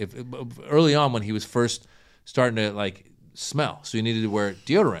happen. Like if early on when he was first starting to like smell, so you needed to wear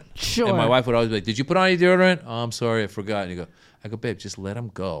deodorant. Sure. And my wife would always be like, did you put on your deodorant? Oh, I'm sorry, I forgot. And I go, babe, just let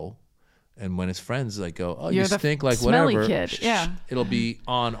him go. And when his friends like go, oh, you stink like smelly whatever. Kid. Yeah. It'll be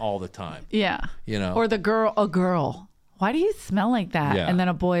on all the time. Yeah. Or a girl. Why do you smell like that? Yeah. And then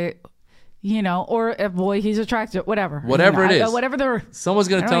a boy. Or a boy, he's attracted, whatever. Whatever it is. Someone's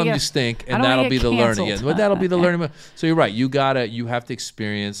going to tell him you stink, and that'll be the learning. Yeah, but that'll be the learning. So you're right. You have to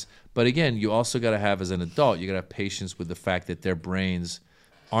experience. But again, you also got to have, as an adult, you got to have patience with the fact that their brains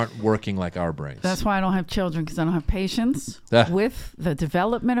aren't working like our brains. That's why I don't have children, because I don't have patience with the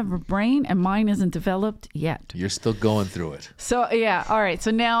development of a brain, and mine isn't developed yet. You're still going through it. So, yeah. All right.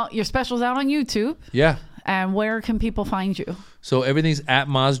 So now your special's out on YouTube. Yeah. And where can people find you? So everything's at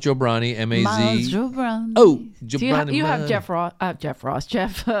Maz Jobrani, M-A-Z. Maz Jobrani. Oh, Jobrani. You have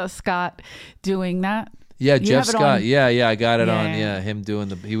Jeff Scott doing that? Yeah, Jeff Scott. Yeah, I got it on. Yeah, him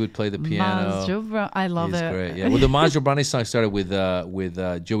doing he would play the piano. Maz Jobrani. I love it. He's great. Yeah. Well, the Maz Jobrani song started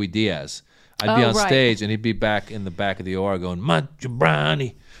with Joey Diaz. I'd be on stage, and he'd be back in the back of the OR going, Maz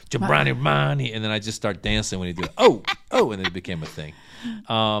Jobrani, and then I'd just start dancing when he'd do it. Oh, and then it became a thing.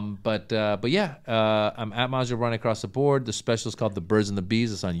 But yeah, I'm at Maz Jobrani across the board. The special is called The Birds and the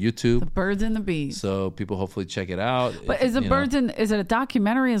Bees. It's on YouTube. The Birds and the Bees. So people hopefully check it out. But is it a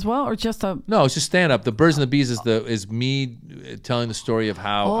documentary as well, or just a? No, it's just stand up. The Birds and the Bees is me telling the story of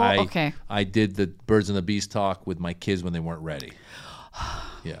how I did the Birds and the Bees talk with my kids when they weren't ready.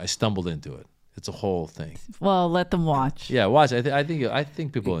 Yeah, I stumbled into it. It's a whole thing. Well, let them watch. Yeah, watch. I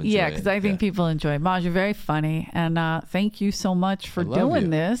think people enjoy it. Yeah, because I think people enjoy it. Maz, you're very funny, and thank you so much for doing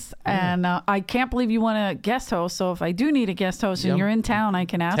this. Yeah. And I can't believe you want a guest host. So if I do need a guest host and you're in town, I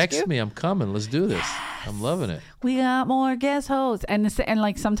can ask you. Text me. I'm coming. Let's do this. Yes. I'm loving it. We got more guest hosts, and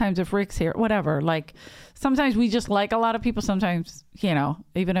like sometimes if Rick's here, whatever. Like sometimes we just like a lot of people. Sometimes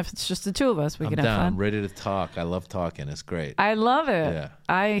even if it's just the two of us, we could have fun. I'm ready to talk. I love talking. It's great. I love it. Yeah.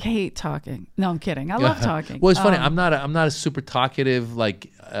 I hate talking. No, I'm kidding. I love talking. Well, it's funny. I'm not a super talkative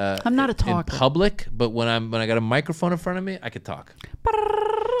I'm not a talker in public, but when I got a microphone in front of me, I could talk.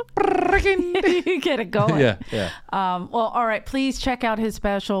 You get it going. Yeah. Well, all right. Please check out his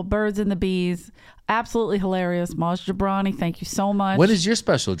special, Birds and the Bees. Absolutely hilarious. Maz Jobrani, thank you so much. When is your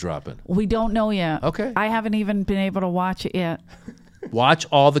special dropping? We don't know yet. Okay. I haven't even been able to watch it yet. Watch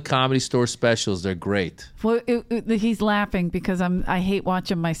all the Comedy Store specials. They're great. Well, he's laughing because I hate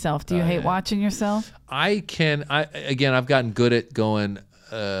watching myself. Do you hate watching yourself? I've gotten good at going.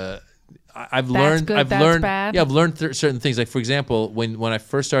 I've learned certain things. Like for example, when I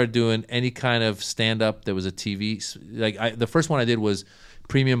first started doing any kind of stand up, there was a TV. The first one I did was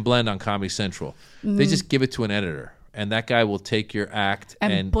Premium Blend on Comedy Central. Mm-hmm. They just give it to an editor, and that guy will take your act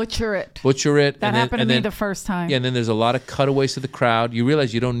and butcher it. That happened to me the first time. Yeah, and then there's a lot of cutaways to the crowd. You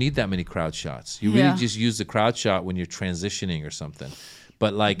realize you don't need that many crowd shots. You really just use the crowd shot when you're transitioning or something.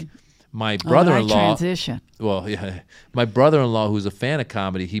 But like my brother-in-law, my brother-in-law, who's a fan of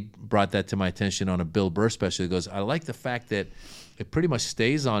comedy, he brought that to my attention on a Bill Burr special. He goes, I like the fact that it pretty much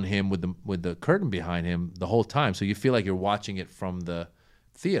stays on him with the curtain behind him the whole time, so you feel like you're watching it from the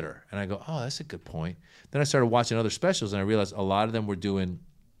theater. And I go, oh, that's a good point. Then I started watching other specials, and I realized a lot of them were doing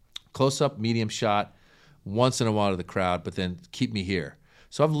close-up, medium shot, once in a while to the crowd, but then keep me here.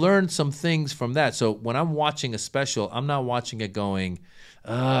 So I've learned some things from that. So when I'm watching a special, I'm not watching it going,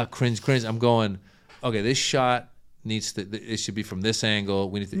 cringe. I'm going, okay, this shot it should be from this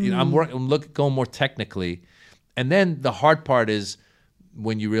angle. We need to. I'm going more technically, and then the hard part is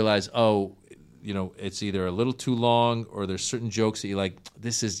when you realize, it's either a little too long or there's certain jokes that you're like,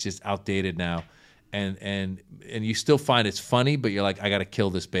 this is just outdated now, and you still find it's funny, but you're like, I got to kill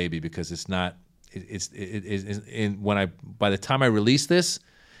this baby because it's not. By the time I release this,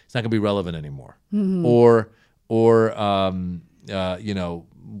 it's not gonna be relevant anymore, or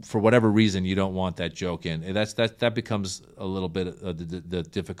for whatever reason you don't want that joke in. And that becomes a little bit of the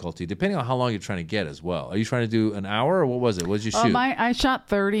difficulty, depending on how long you're trying to get as well. Are you trying to do an hour, or what was it? What did you shoot? I shot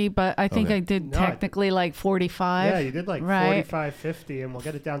 30, but I think I did technically like 45. Yeah, you did like 45, 50, and we'll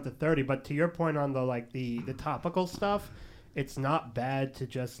get it down to 30. But to your point on the topical stuff, it's not bad to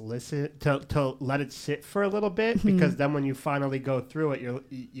just listen to let it sit for a little bit, because then when you finally go through it,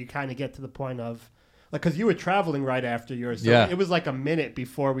 you kind of get to the point of like, because you were traveling right after yours, so it was like a minute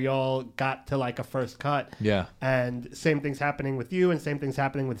before we all got to like a first cut. Yeah, and same thing's happening with you, and same thing's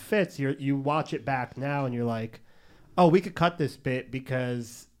happening with Fitz. You watch it back now, and you're like, oh, we could cut this bit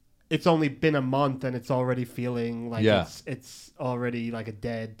because it's only been a month, and it's already feeling like it's already like a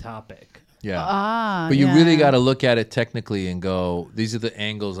dead topic. Yeah. But you really got to look at it technically and go, these are the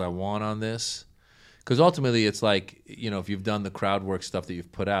angles I want on this. Because ultimately it's like, if you've done the crowd work stuff that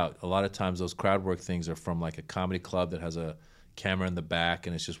you've put out, a lot of times those crowd work things are from like a comedy club that has a camera in the back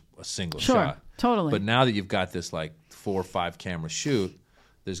and it's just a single shot. Totally. But now that you've got this like 4 or 5 camera shoot,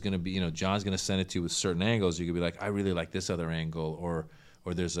 there's going to be, John's going to send it to you with certain angles. You could be like, I really like this other angle, or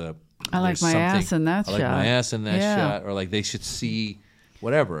there's a... I like my ass in that shot. I like my ass in that shot. Or like they should see...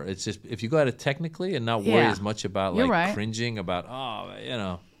 Whatever. It's just if you go at it technically and not worry as much about cringing about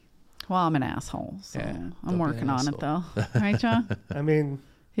Well, I'm an asshole, so I'm working on it though. Right, John? I mean,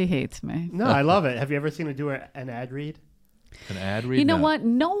 he hates me. No, I love it. Have you ever seen her do an ad read? An ad read? You know what?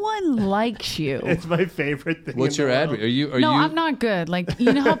 No one likes you. It's my favorite thing. What's your ad read? Are you? No, I'm not good. Like,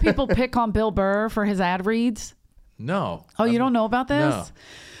 you know how people pick on Bill Burr for his ad reads? No. Oh, you don't know about this?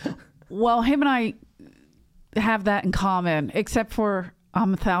 No. Well, him and I have that in common, except for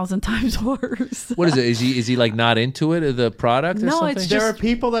I'm 1,000 times worse. What is it? Is he like not into it, or the product, or no, something? It's just, there are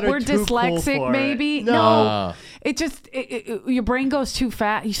people that are too dyslexic, cool for maybe. It. No, it just your brain goes too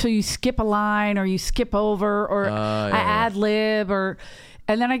fast, so you skip a line or you skip over or I ad lib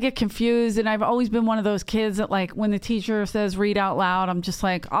And then I get confused, and I've always been one of those kids that, like, when the teacher says read out loud, I'm just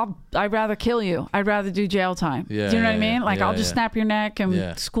like, I'd rather kill you. I'd rather do jail time. Yeah, do you know what I mean? Like, yeah, I'll just snap your neck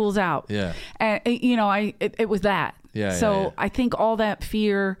and school's out. Yeah. And, you know, it was that. Yeah. So I think all that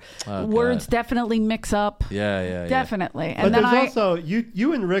fear, words definitely mix up. Yeah. Definitely. And but there's also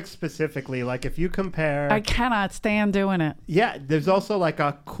you and Rick specifically. Like if you compare, I cannot stand doing it. Yeah, there's also like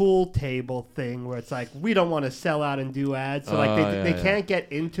a cool table thing where it's like we don't want to sell out and do ads, so like they can't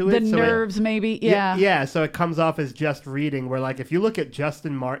get into it. The nerves, maybe. Yeah. Yeah. So it comes off as just reading. Where like if you look at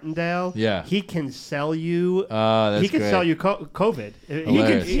Justin Martindale, he can sell you. He can sell you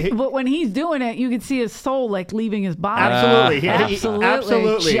COVID. But when he's doing it, you can see his soul like leaving his body. Absolutely.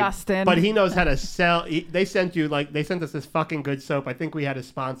 Absolutely, Justin. But he knows how to sell. They sent us this fucking good soap. I think we had to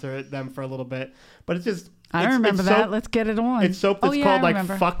sponsor them for a little bit, but it's just. I remember that. Let's get it on. It's soap that's called like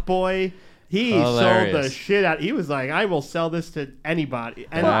Fuckboy. He sold the shit out. He was like, I will sell this to anybody.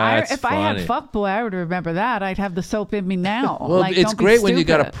 And if I had Fuckboy, I would remember that. I'd have the soap in me now. Well, like, it's great when you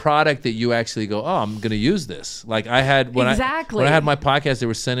got a product that you actually go, oh, I'm going to use this. Like I had when I had my podcast, they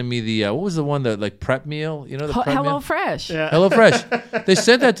were sending me the what was the one that like prep meal? You know, the prep Hello meal? Fresh. Yeah. Hello Fresh. They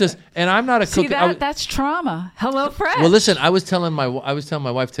sent that to us, and I'm not a cook. That's trauma. Hello Fresh. Well, listen, I was telling my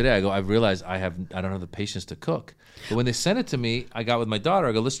wife today. I go, I've realized I don't have the patience to cook. But when they sent it to me, I got with my daughter.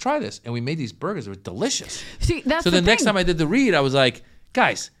 I go, let's try this, and we made these burgers. They were delicious. See, that's so the next time I did the read, I was like,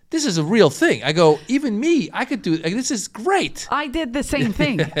 guys, this is a real thing. I go, even me, I could do it. Like, this is great. I did the same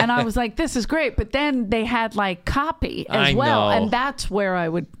thing, and I was like, this is great. But then they had like copy as well, and that's where I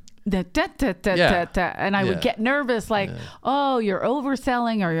would. And I would get nervous, like, oh, you're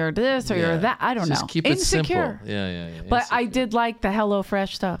overselling, or you're this, or you're that. I don't know. Just keep Insecure. it simple. Yeah. But I did like the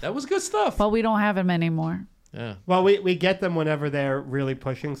HelloFresh stuff. That was good stuff. But we don't have them anymore. Yeah. Well, we get them whenever they're really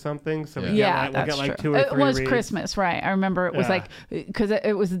pushing something. So we'll get like 2 or 3 It was reads. Christmas, right? I remember it was like, because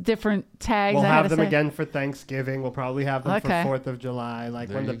it was different tags. We'll have them again for Thanksgiving. We'll probably have them for 4th of July. Like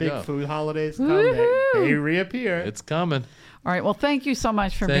when the big food holidays come, they reappear. It's coming. All right. Well, thank you so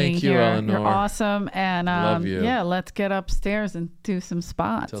much for being here. Eleanor. You're awesome. And love you. Yeah, let's get upstairs and do some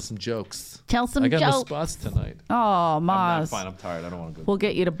spots. Tell some jokes. I got no spots tonight. Oh, Maz. I'm fine. I'm tired. I don't want to go. We'll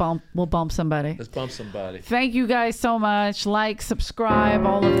get you to bump. We'll bump somebody. Let's bump somebody. Thank you guys so much. Like, subscribe,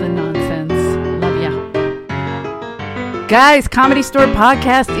 all of the nonsense. Love ya. Guys, Comedy Store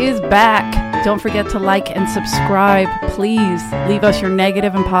Podcast is back. Don't forget to like and subscribe. Please leave us your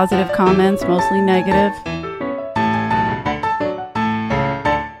negative and positive comments, mostly negative.